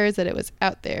swears that it was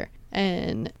out there.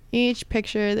 And each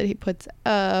picture that he puts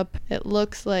up, it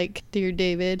looks like Dear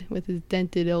David with his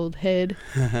dented old head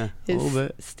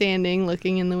is standing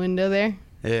looking in the window there.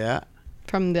 Yeah.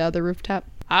 From the other rooftop.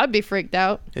 I'd be freaked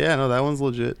out. Yeah, no, that one's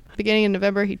legit. Beginning in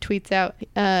November, he tweets out,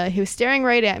 he was staring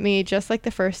right at me just like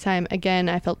the first time. Again,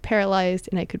 I felt paralyzed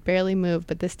and I could barely move,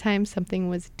 but this time something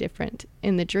was different.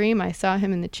 In the dream, I saw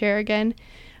him in the chair again.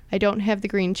 I don't have the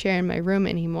green chair in my room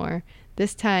anymore.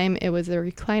 This time, it was a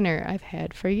recliner I've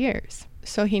had for years.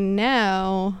 So he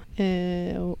now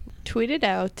tweeted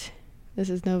out, this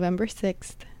is November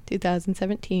 6th,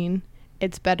 2017,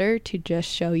 it's better to just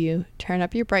show you. Turn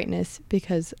up your brightness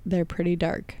because they're pretty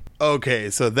dark. Okay,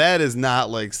 so that is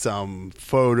not like some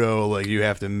photo like you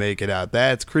have to make it out.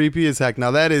 That's creepy as heck.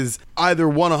 Now that is either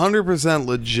 100%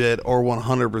 legit or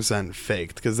 100%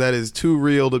 faked, because that is too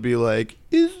real to be like,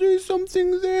 is there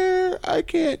something there? I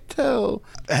can't tell.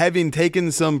 Having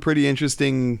taken some pretty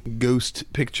interesting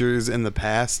ghost pictures in the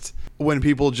past, when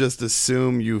people just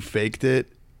assume you faked it,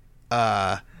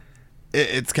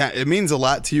 it means a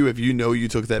lot to you if you know you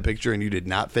took that picture and you did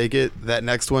not fake it. That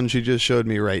next one she just showed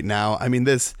me right now, I mean,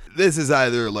 this is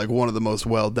either like one of the most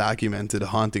well documented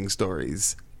haunting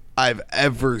stories I've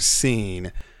ever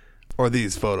seen, or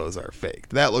these photos are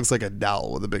faked. That looks like a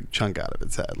doll with a big chunk out of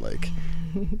its head. Like,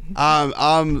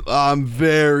 I'm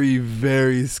very,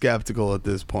 very skeptical at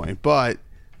this point, but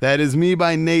that is me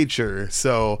by nature.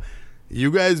 So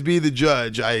you guys be the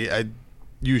judge.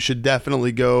 You should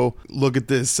definitely go look at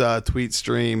this tweet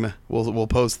stream. We'll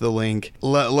post the link.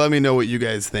 Let me know what you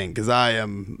guys think, because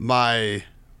my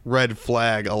red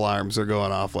flag alarms are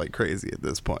going off like crazy at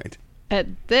this point. At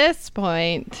this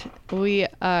point, we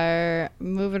are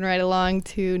moving right along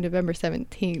to November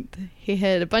 17th. He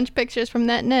had a bunch of pictures from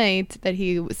that night that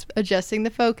he was adjusting the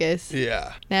focus.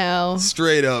 Yeah. Now,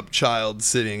 straight up child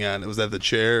sitting on, was that the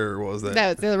chair or what was that? That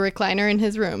was the recliner in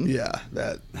his room. Yeah,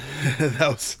 that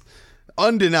was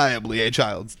undeniably a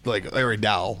child, like, or a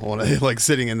doll, like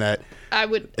sitting in that.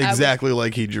 Exactly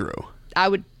like he drew. I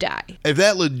would die. If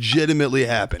that legitimately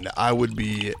happened, I would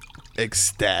be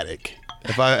ecstatic.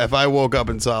 If I woke up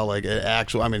and saw like an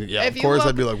actual, I mean, yeah, of course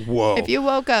I'd be like, whoa. If you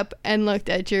woke up and looked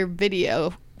at your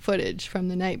video footage from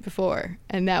the night before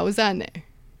and that was on there,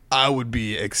 I would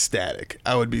be ecstatic.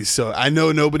 I would be so. I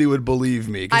know nobody would believe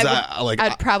me because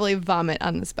I'd probably vomit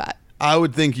on the spot. I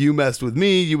would think you messed with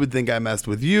me. You would think I messed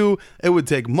with you. It would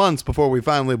take months before we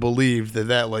finally believed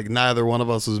that like neither one of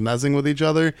us was messing with each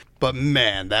other. But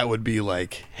man, that would be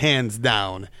like hands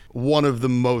down one of the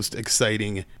most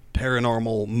exciting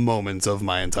paranormal moments of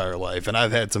my entire life. And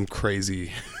I've had some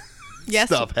crazy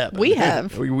stuff happen. We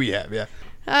have. we have, yeah.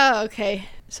 Oh, okay.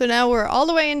 So now we're all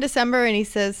the way in December, and he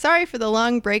says, sorry for the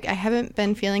long break. I haven't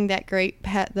been feeling that great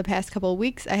the past couple of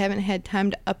weeks. I haven't had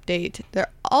time to update. There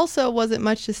also wasn't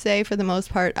much to say for the most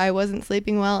part. I wasn't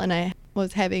sleeping well, and I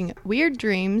was having weird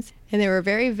dreams, and they were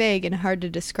very vague and hard to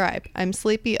describe. I'm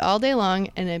sleepy all day long,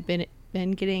 and I've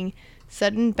been getting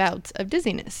sudden bouts of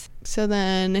dizziness. So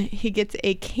then he gets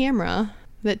a camera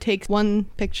that takes one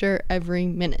picture every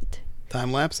minute.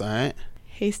 Time lapse, all right.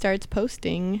 He starts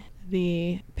posting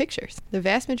the pictures. The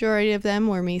vast majority of them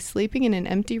were me sleeping in an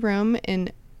empty room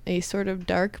in a sort of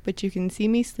dark, but you can see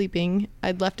me sleeping.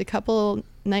 I'd left a couple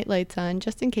night lights on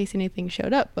just in case anything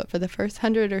showed up, but for the first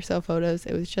 100 or so photos,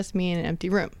 it was just me in an empty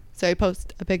room. So I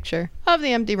post a picture of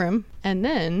the empty room, and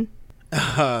then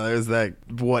there's that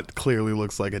what clearly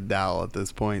looks like a doll at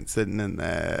this point sitting in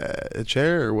a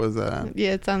chair, or was that?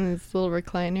 Yeah, it's on this little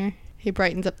recliner. He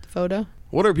brightens up the photo.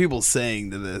 What are people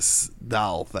saying to this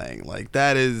doll thing? Like,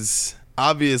 that is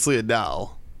obviously a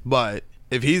doll, but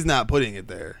if he's not putting it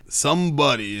there,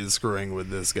 somebody is screwing with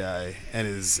this guy and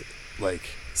is like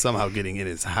somehow getting in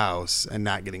his house and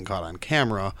not getting caught on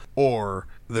camera, or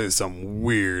there's some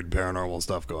weird paranormal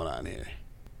stuff going on here.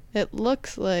 It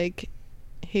looks like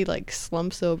he like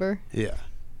slumps over. Yeah.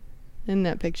 In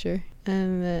that picture.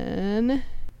 And then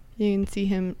you can see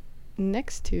him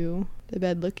next to the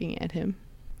bed looking at him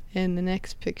in the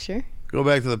next picture. Go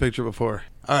back to the picture before.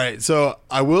 All right, so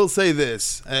I will say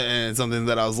this, and something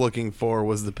that I was looking for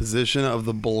was the position of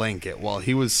the blanket while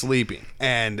he was sleeping.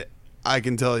 And I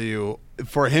can tell you,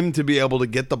 for him to be able to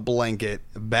get the blanket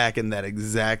back in that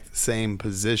exact same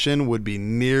position would be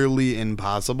nearly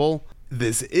impossible.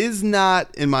 This is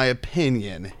not, in my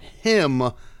opinion,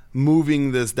 him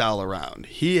moving this doll around.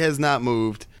 He has not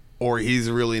moved, or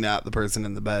he's really not the person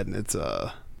in the bed, and it's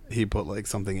he put like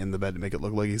something in the bed to make it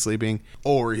look like he's sleeping,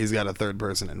 or he's got a third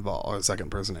person involved or a second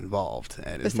person involved.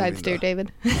 And besides Dear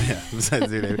David. Yeah,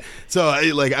 besides Dear David. So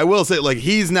I will say, like,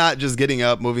 he's not just getting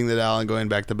up, moving the doll, and going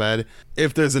back to bed.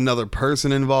 If there's another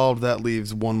person involved, that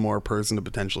leaves one more person to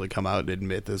potentially come out and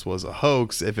admit this was a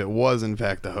hoax, if it was in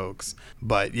fact a hoax.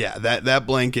 But yeah, that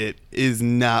blanket is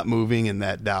not moving, and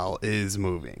that doll is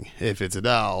moving, if it's a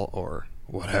doll or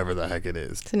whatever the heck it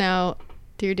is. So now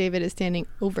Dear David is standing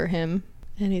over him,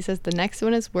 and he says the next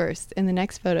one is worse. In the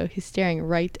next photo, he's staring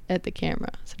right at the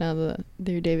camera. So now the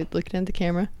Dear David looking at the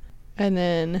camera. And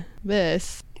then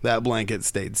that blanket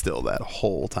stayed still that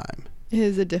whole time.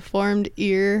 Is a deformed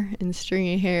ear and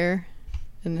stringy hair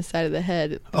in the side of the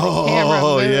head.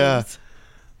 Oh, yeah.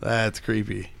 That's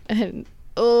creepy. And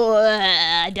Oh,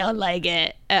 I don't like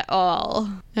it at all.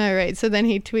 All right, so then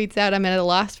he tweets out, I'm at a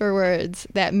loss for words.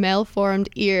 That malformed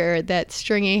ear, that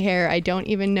stringy hair, I don't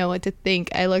even know what to think.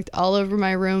 I looked all over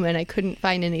my room and I couldn't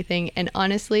find anything. And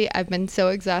honestly, I've been so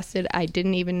exhausted, I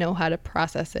didn't even know how to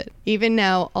process it. Even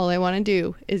now, all I want to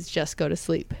do is just go to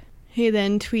sleep. He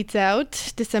then tweets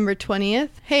out December 20th.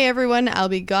 Hey everyone, I'll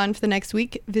be gone for the next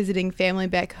week visiting family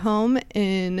back home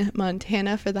in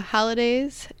Montana for the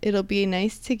holidays. It'll be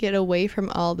nice to get away from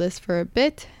all this for a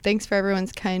bit. Thanks for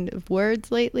everyone's kind of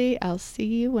words lately. I'll see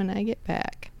you when I get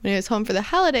back. When he was home for the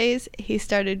holidays, he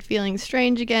started feeling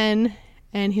strange again.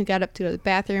 And he got up to go to the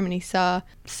bathroom and he saw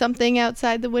something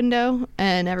outside the window.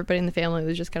 And everybody in the family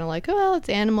was just kind of like, oh, well, it's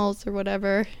animals or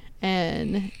whatever.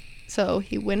 And so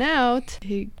he went out.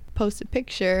 He posted a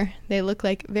picture. They look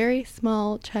like very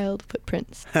small child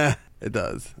footprints. It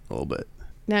does, a little bit.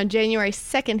 Now, January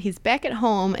 2nd, he's back at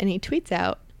home and he tweets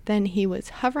out, then he was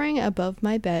hovering above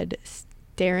my bed,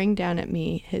 staring down at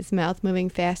me, his mouth moving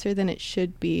faster than it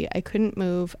should be. I couldn't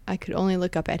move. I could only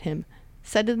look up at him.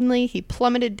 Suddenly, he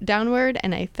plummeted downward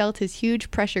and I felt his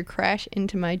huge pressure crash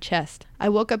into my chest. I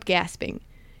woke up gasping.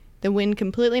 The wind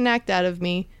completely knocked out of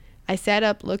me. I sat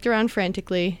up, looked around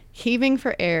frantically, heaving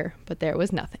for air, but there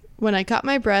was nothing. When I caught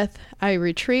my breath, I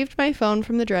retrieved my phone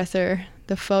from the dresser.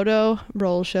 The photo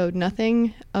roll showed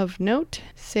nothing of note,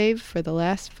 save for the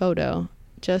last photo,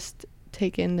 just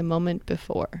taken the moment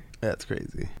before. That's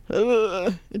crazy.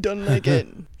 I don't like it.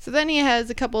 So then he has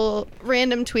a couple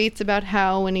random tweets about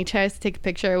how when he tries to take a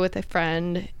picture with a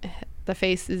friend, the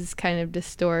faces kind of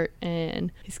distort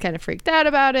and he's kind of freaked out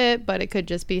about it, but it could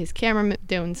just be his camera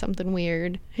doing something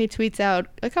weird. He tweets out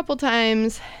a couple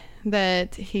times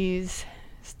that he's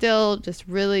still just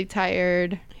really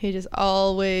tired. He just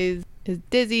always is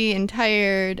dizzy and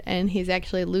tired, and he's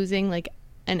actually losing like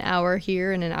an hour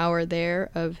here and an hour there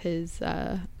of his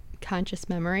conscious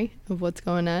memory of what's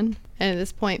going on. And at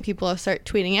this point, people start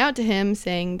tweeting out to him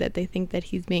saying that they think that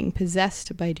he's being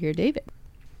possessed by Dear David.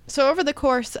 So over the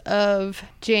course of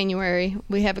January,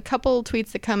 we have a couple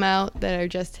tweets that come out that are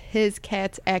just his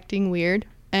cats acting weird,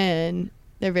 and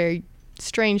they're very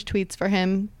strange tweets for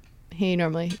him. He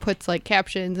normally puts like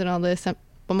captions and all this,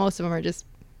 but most of them are just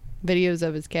videos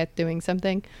of his cat doing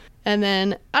something. And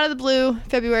then out of the blue,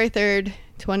 February 3rd,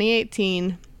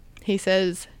 2018, he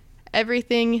says,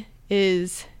 everything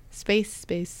is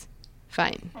space,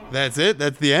 fine. That's it?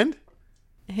 That's the end?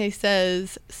 He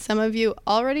says, some of you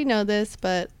already know this,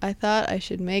 but I thought I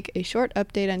should make a short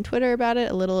update on Twitter about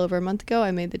it. A little over a month ago,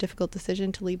 I made the difficult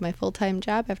decision to leave my full-time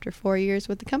job after 4 years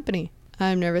with the company.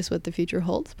 I'm nervous what the future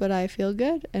holds, but I feel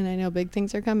good, and I know big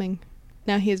things are coming.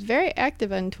 Now, he is very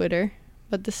active on Twitter,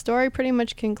 but the story pretty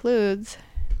much concludes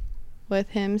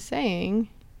with him saying,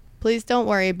 please don't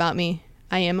worry about me.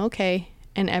 I am okay,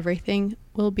 and everything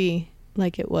will be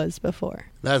like it was before.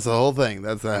 That's the whole thing.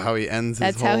 That's how he ends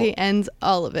how he ends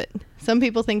all of it. Some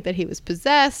people think that he was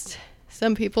possessed.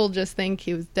 Some people just think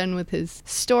he was done with his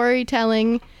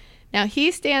storytelling. Now,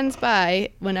 he stands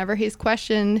by whenever he's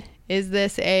questioned, has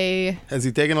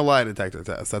he taken a lie detector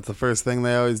test? That's the first thing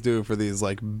they always do for these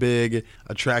like big,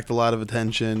 attract a lot of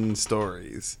attention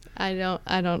stories. I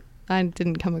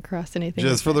didn't come across anything.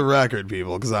 Just for the record,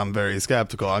 people, because I'm very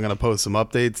skeptical, I'm going to post some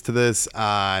updates to this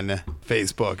on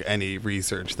Facebook, any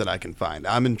research that I can find.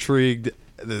 I'm intrigued.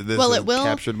 This has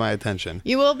captured my attention.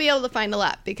 You will be able to find a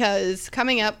lot because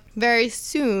coming up very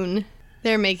soon,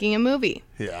 they're making a movie.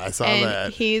 Yeah, I saw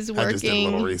that. He's working. I just did a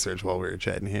little research while we were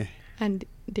chatting here. And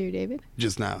Dear David?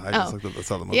 Just now. I just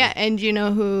saw the movie. Yeah, and do you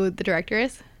know who the director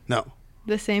is? No.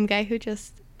 The same guy who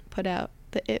just put out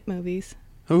the It movies.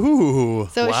 Ooh,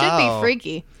 so it should be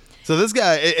freaky. So this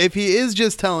guy, if he is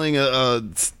just telling a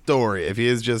story, if he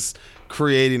is just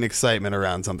creating excitement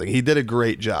around something, he did a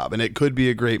great job, and it could be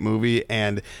a great movie.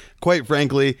 And quite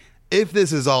frankly, if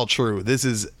this is all true, this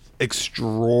is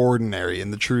extraordinary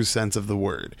in the true sense of the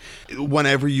word.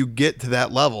 Whenever you get to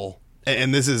that level,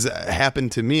 and this has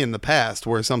happened to me in the past,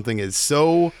 where something is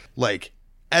so like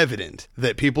evident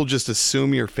that people just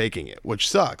assume you're faking it, which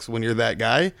sucks when you're that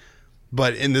guy.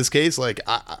 But in this case, like,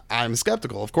 I'm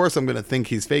skeptical. Of course, I'm going to think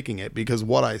he's faking it because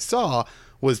what I saw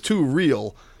was too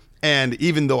real. And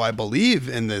even though I believe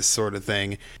in this sort of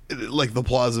thing, like the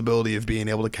plausibility of being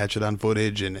able to catch it on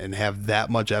footage and have that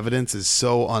much evidence is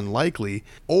so unlikely.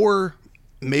 Or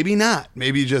maybe not.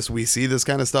 Maybe just we see this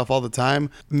kind of stuff all the time.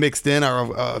 Mixed in are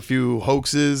a few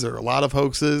hoaxes or a lot of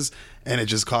hoaxes, and it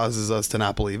just causes us to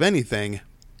not believe anything.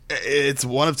 It's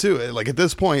one of two. Like, at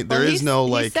this point, there is no,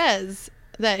 like... He says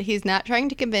that he's not trying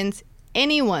to convince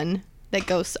anyone that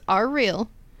ghosts are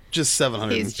real. Just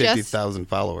 750,000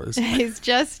 followers. He's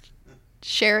just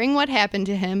sharing what happened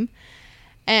to him.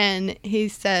 And he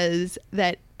says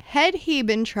that had he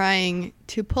been trying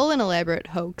to pull an elaborate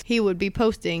hoax, he would be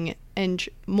posting and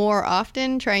more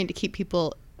often trying to keep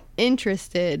people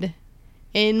interested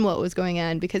in what was going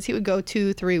on, because he would go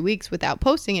 2-3 weeks without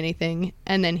posting anything,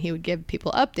 and then he would give people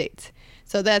updates.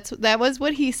 So that was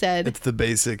what he said. It's the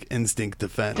basic instinct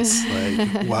defense.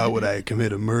 Like, why would I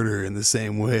commit a murder in the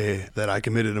same way that I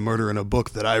committed a murder in a book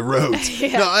that I wrote?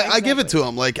 Yeah, no, I exactly. give it to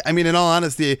him. Like, I mean, in all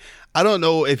honesty, I don't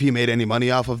know if he made any money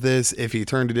off of this, if he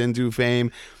turned it into fame.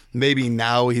 Maybe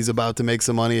now he's about to make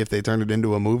some money if they turned it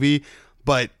into a movie.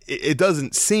 But it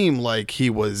doesn't seem like he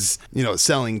was,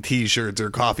 selling T-shirts or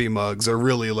coffee mugs or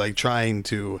really like trying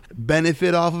to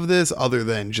benefit off of this other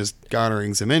than just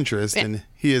garnering some interest. Yeah. And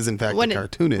he is, in fact, a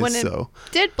cartoonist. When it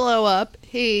did blow up,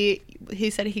 he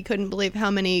said he couldn't believe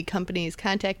how many companies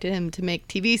contacted him to make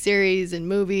TV series and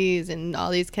movies and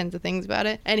all these kinds of things about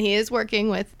it. And he is working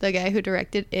with the guy who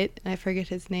directed it. I forget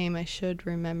his name. I should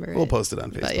remember We'll post it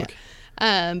on Facebook.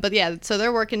 But yeah, so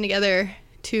they're working together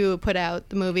to put out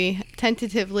the movie.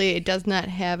 Tentatively, it does not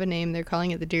have a name. They're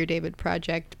calling it the Dear David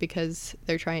Project because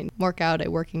they're trying to work out a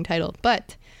working title.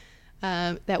 But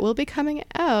that will be coming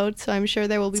out, so I'm sure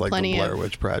there will be plenty of Blair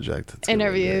Witch Project.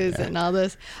 interviews and all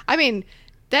this. I mean,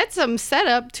 that's some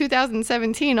setup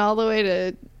 2017 all the way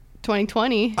to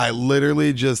 2020. I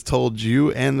literally just told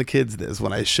you and the kids this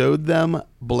when I showed them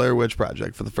Blair Witch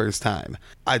Project for the first time.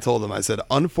 I told them, I said,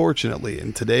 unfortunately,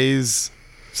 in today's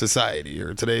society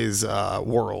or today's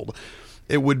world,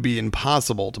 it would be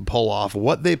impossible to pull off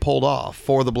what they pulled off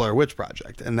for the Blair Witch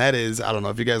Project. And that is, I don't know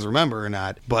if you guys remember or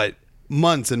not, but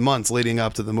months and months leading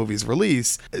up to the movie's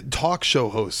release, talk show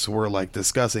hosts were like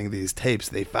discussing these tapes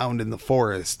they found in the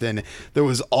forest, and there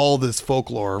was all this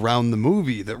folklore around the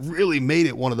movie that really made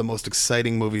it one of the most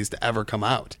exciting movies to ever come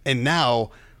out. And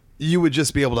now you would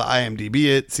just be able to IMDb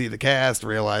it, see the cast,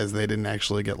 realize they didn't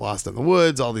actually get lost in the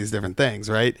woods, all these different things,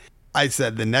 right? I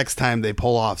said the next time they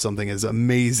pull off something as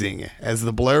amazing as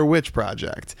the Blair Witch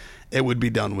Project, it would be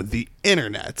done with the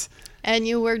internet. And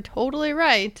you were totally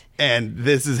right. And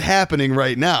this is happening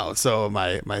right now. So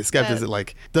my skepticism,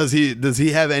 like, does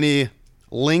he have any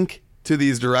link to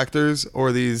these directors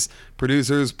or these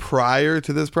producers prior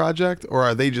to this project, or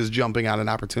are they just jumping on an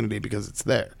opportunity because it's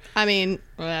there? I mean,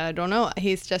 I don't know.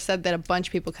 He's just said that a bunch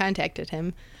of people contacted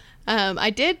him. I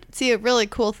did see a really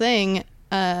cool thing.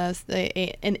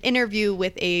 An interview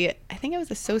with I think it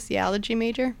was a sociology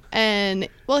major. And,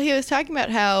 well, he was talking about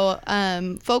how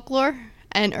folklore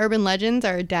and urban legends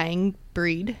are a dying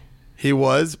breed. He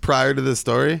was prior to this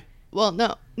story? Well,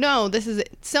 no, this is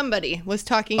somebody was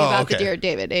talking about the Dear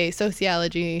David, a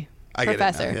sociology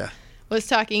professor was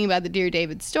talking about the Dear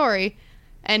David story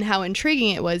and how intriguing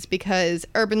it was because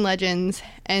urban legends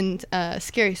and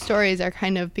scary stories are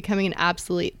kind of becoming an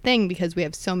obsolete thing because we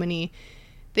have so many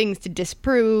things to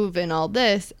disprove and all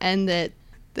this, and that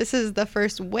this is the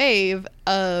first wave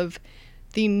of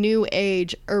the new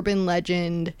age urban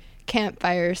legend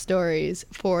campfire stories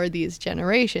for these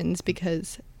generations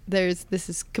because this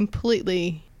is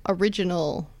completely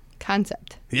original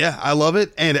concept. Yeah, I love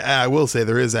it. And I will say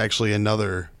there is actually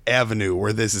another avenue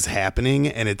where this is happening,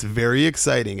 and it's very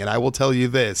exciting. And I will tell you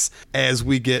this, as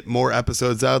we get more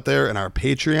episodes out there and our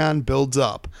Patreon builds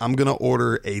up, I'm going to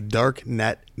order a dark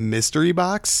net mystery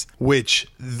box, which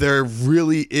there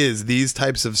really is these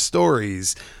types of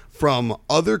stories from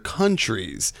other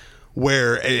countries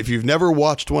where, if you've never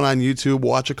watched one on YouTube,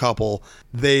 watch a couple.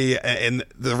 And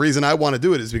the reason I want to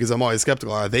do it is because I'm always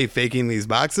skeptical. Are they faking these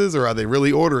boxes or are they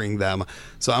really ordering them?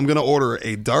 So I'm going to order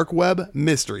a dark web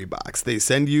mystery box. They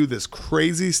send you this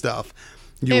crazy stuff.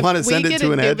 You want to send it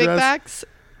to an address? Box,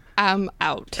 I'm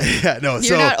out. Yeah, no.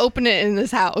 You're not opening it in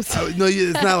this house. No,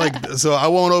 it's not like, so I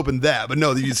won't open that. But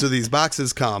no, so these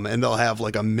boxes come and they'll have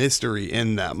like a mystery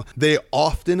in them. They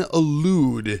often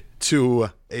allude to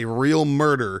a real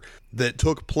murder that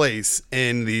took place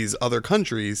in these other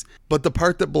countries. But the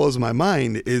part that blows my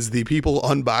mind is the people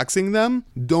unboxing them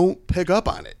don't pick up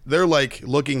on it. They're like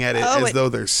looking at it as though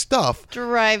they're stuff.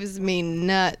 Drives me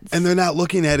nuts. And they're not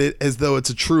looking at it as though it's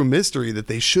a true mystery that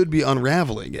they should be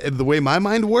unraveling. And the way my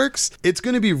mind works, it's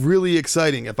going to be really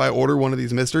exciting if I order one of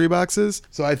these mystery boxes.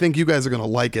 So I think you guys are going to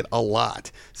like it a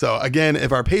lot. So again,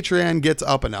 if our Patreon gets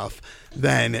up enough,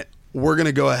 then we're going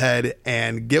to go ahead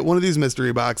and get one of these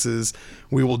mystery boxes.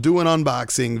 We will do an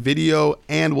unboxing video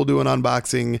and we'll do an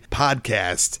unboxing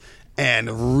podcast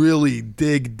and really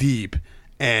dig deep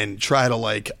and try to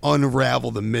like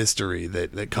unravel the mystery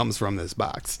that comes from this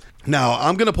box. Now,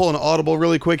 I'm going to pull an audible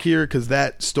really quick here because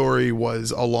that story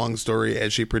was a long story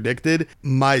as she predicted.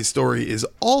 My story is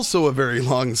also a very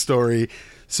long story.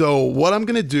 So what I'm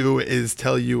going to do is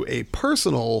tell you a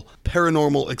personal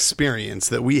paranormal experience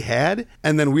that we had,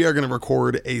 and then we are going to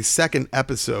record a second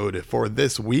episode for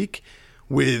this week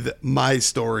with my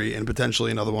story and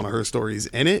potentially another one of her stories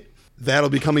in it. That'll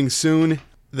be coming soon.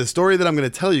 The story that I'm going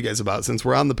to tell you guys about, since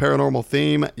we're on the paranormal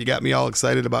theme, you got me all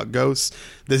excited about ghosts.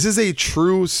 This is a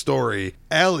true story.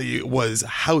 Allie was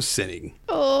house sitting.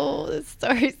 Oh, this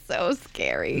story's so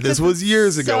scary. This was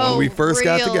years ago when we first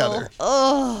got real. together.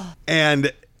 Oh.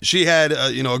 And she had,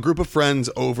 a group of friends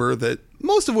over that,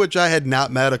 most of which I had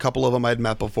not met. A couple of them I'd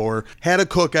met before. Had a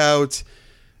cookout.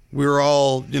 We were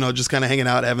all, just kind of hanging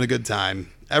out, having a good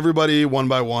time. Everybody, one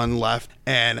by one, left,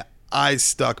 and I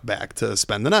stuck back to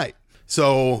spend the night.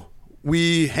 So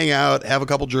we hang out, have a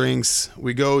couple drinks.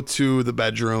 We go to the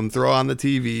bedroom, throw on the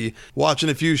TV, watching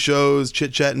a few shows,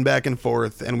 chit-chatting back and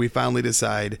forth, and we finally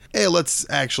decide, hey, let's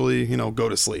actually, go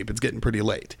to sleep. It's getting pretty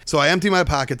late. So I empty my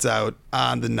pockets out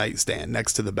on the nightstand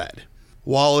next to the bed.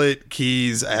 Wallet,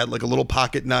 keys, I had like a little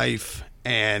pocket knife,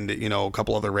 and, a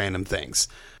couple other random things.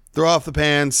 Throw off the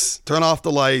pants, turn off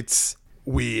the lights.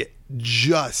 We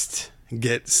just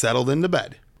get settled into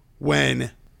bed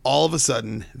when all of a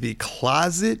sudden the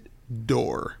closet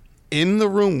door in the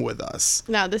room with us.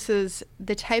 Now, this is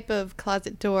the type of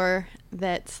closet door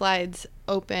that slides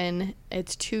open.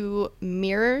 It's two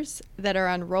mirrors that are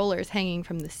on rollers hanging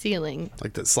from the ceiling.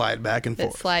 Like that slide back and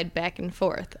forth. That slide back and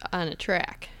forth on a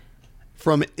track.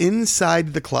 From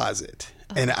inside the closet.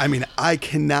 And I mean, I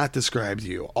cannot describe to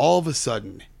you. All of a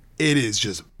sudden, it is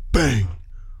just bang,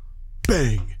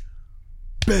 bang,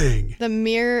 bang. The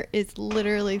mirror is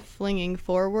literally flinging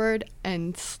forward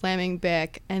and slamming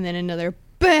back, and then another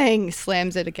bang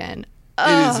slams it again.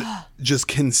 It is just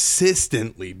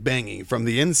consistently banging from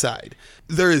the inside.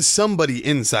 There is somebody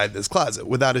inside this closet,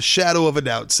 without a shadow of a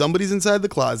doubt. Somebody's inside the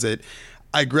closet.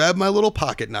 I grab my little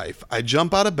pocket knife. I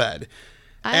jump out of bed.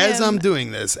 As I'm doing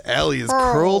this, Allie is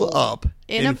curled up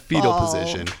in a fetal ball,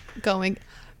 position, going,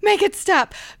 make it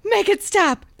stop,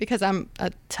 because I'm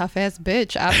a tough ass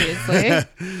bitch,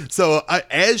 obviously. So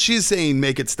as she's saying,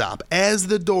 make it stop, as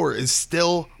the door is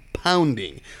still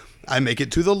pounding, I make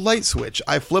it to the light switch.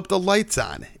 I flip the lights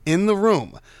on in the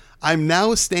room. I'm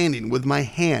now standing with my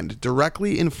hand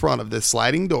directly in front of this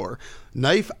sliding door,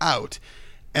 knife out,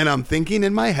 and I'm thinking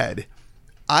in my head,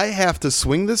 I have to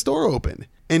swing this door open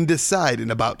and decide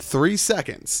in about 3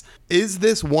 seconds, is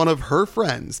this one of her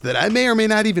friends that I may or may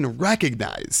not even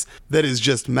recognize that is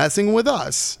just messing with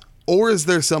us? Or is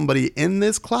there somebody in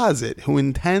this closet who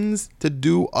intends to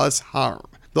do us harm?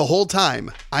 The whole time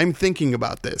I'm thinking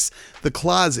about this, the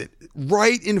closet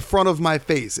right in front of my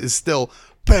face is still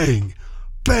bang,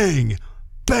 bang,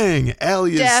 bang.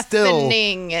 Allie is still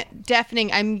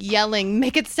deafening. I'm yelling,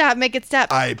 make it stop, make it stop.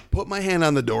 I put my hand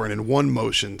on the door and in one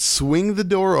motion, swing the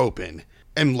door open.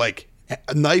 And like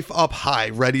a knife up high,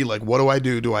 ready, like, what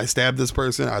do? Do I stab this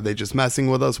person? Are they just messing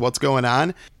with us? What's going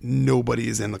on? Nobody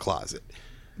is in the closet.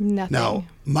 Nothing. Now,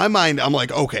 my mind, I'm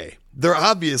like, okay, there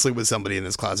obviously was somebody in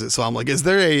this closet. So I'm like, is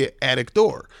there a attic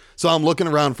door? So I'm looking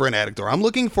around for an attic door. I'm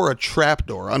looking for a trap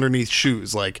door underneath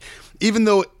shoes. Like, even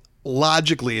though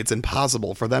logically it's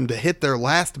impossible for them to hit their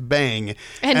last bang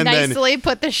and nicely then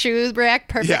put the shoes rack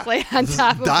perfectly on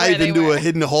top of dive where they into were. a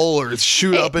hidden hole or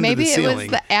shoot up into the ceiling. Maybe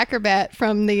it was the acrobat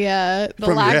from the locked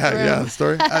room. Yeah,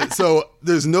 story. So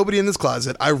there's nobody in this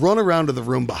closet. I run around to the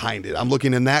room behind it. I'm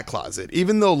looking in that closet.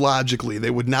 Even though logically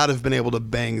they would not have been able to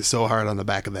bang so hard on the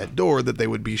back of that door that they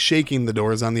would be shaking the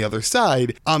doors on the other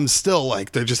side, I'm still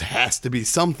like, there just has to be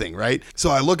something, right? So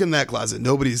I look in that closet.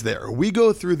 Nobody's there. We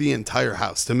go through the entire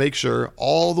house to make sure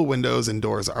all the windows and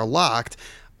doors are locked.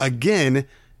 Again,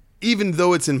 even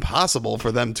though it's impossible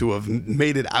for them to have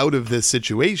made it out of this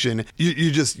situation,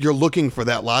 you're looking for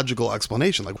that logical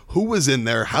explanation. Like, who was in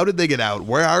there? How did they get out?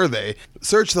 Where are they?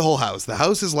 Search the whole house. The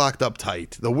house is locked up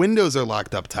tight. The windows are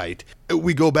locked up tight.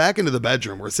 We go back into the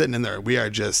bedroom. We're sitting in there. We are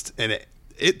just in it.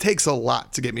 It takes a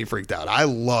lot to get me freaked out. I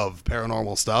love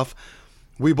paranormal stuff.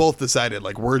 We both decided,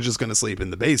 like, we're just going to sleep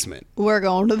in the basement. We're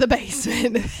going to the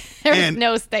basement. There's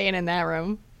no staying in that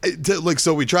room.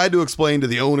 So we tried to explain to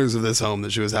the owners of this home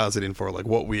that she was house sitting for, like,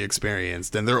 what we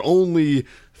experienced. And their only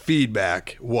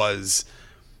feedback was,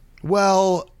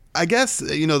 well, I guess,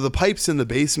 the pipes in the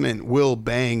basement will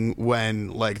bang when,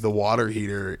 like, the water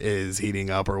heater is heating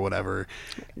up or whatever.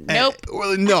 Nope.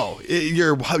 No,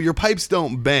 your pipes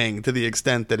don't bang to the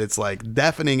extent that it's, like,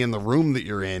 deafening in the room that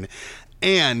you're in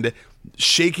and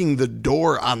shaking the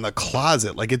door on the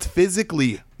closet. Like, it's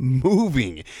physically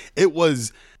moving. It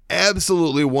was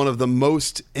absolutely one of the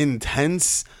most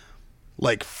intense,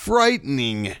 like,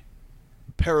 frightening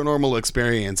paranormal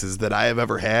experiences that I have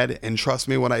ever had. And trust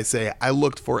me when I say I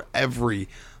looked for every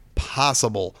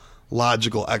possible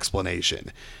logical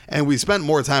explanation. And we spent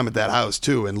more time at that house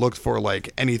too and looked for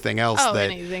like anything else that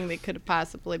anything that could have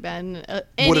possibly been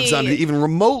would have sounded even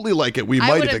remotely like it. We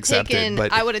might have accepted,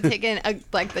 but I would have taken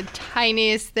like the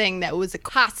tiniest thing that was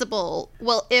possible.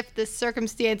 Well, if the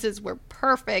circumstances were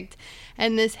perfect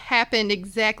and this happened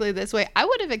exactly this way, I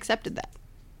would have accepted that.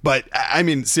 But I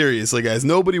mean, seriously, guys,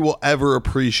 nobody will ever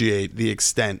appreciate the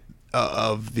extent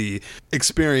of the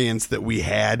experience that we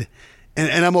had.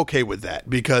 And I'm okay with that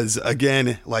because,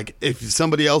 again, like if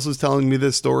somebody else was telling me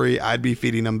this story, I'd be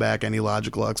feeding them back any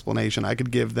logical explanation I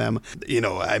could give them.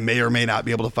 I may or may not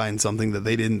be able to find something that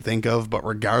they didn't think of. But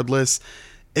regardless,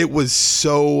 it was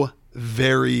so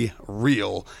very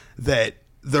real that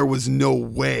there was no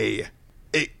way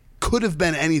it could have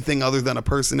been anything other than a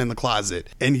person in the closet.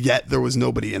 And yet there was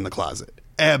nobody in the closet.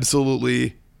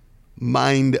 Absolutely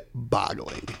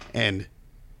mind-boggling and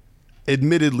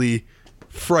admittedly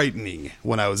frightening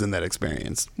when I was in that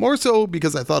experience. More so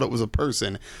because I thought it was a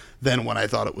person than when I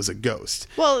thought it was a ghost.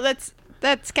 Well, that's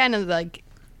kind of like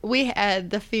we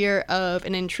had the fear of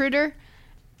an intruder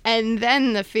and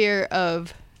then the fear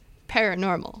of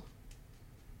paranormal.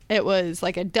 It was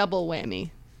like a double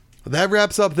whammy. That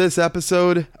wraps up this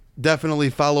episode. Definitely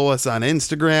follow us on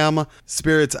Instagram,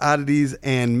 Spirits, Oddities,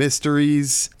 and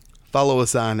Mysteries. Follow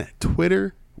us on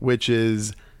Twitter, which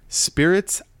is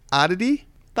Spirits Oddity.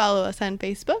 Follow us on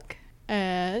Facebook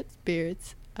at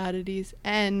Spirits, Oddities,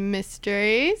 and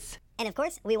Mysteries. And of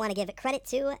course, we want to give credit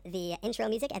to the intro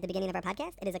music at the beginning of our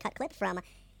podcast. It is a cut clip from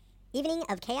Evening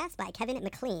of Chaos by Kevin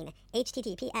McLean,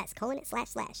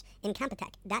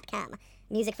 https://incompetech.com.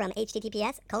 Music from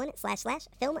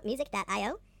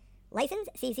https://filmmusic.io. License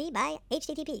CC by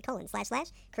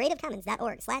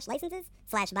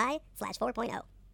http://creativecommons.org/licenses/by/4.0.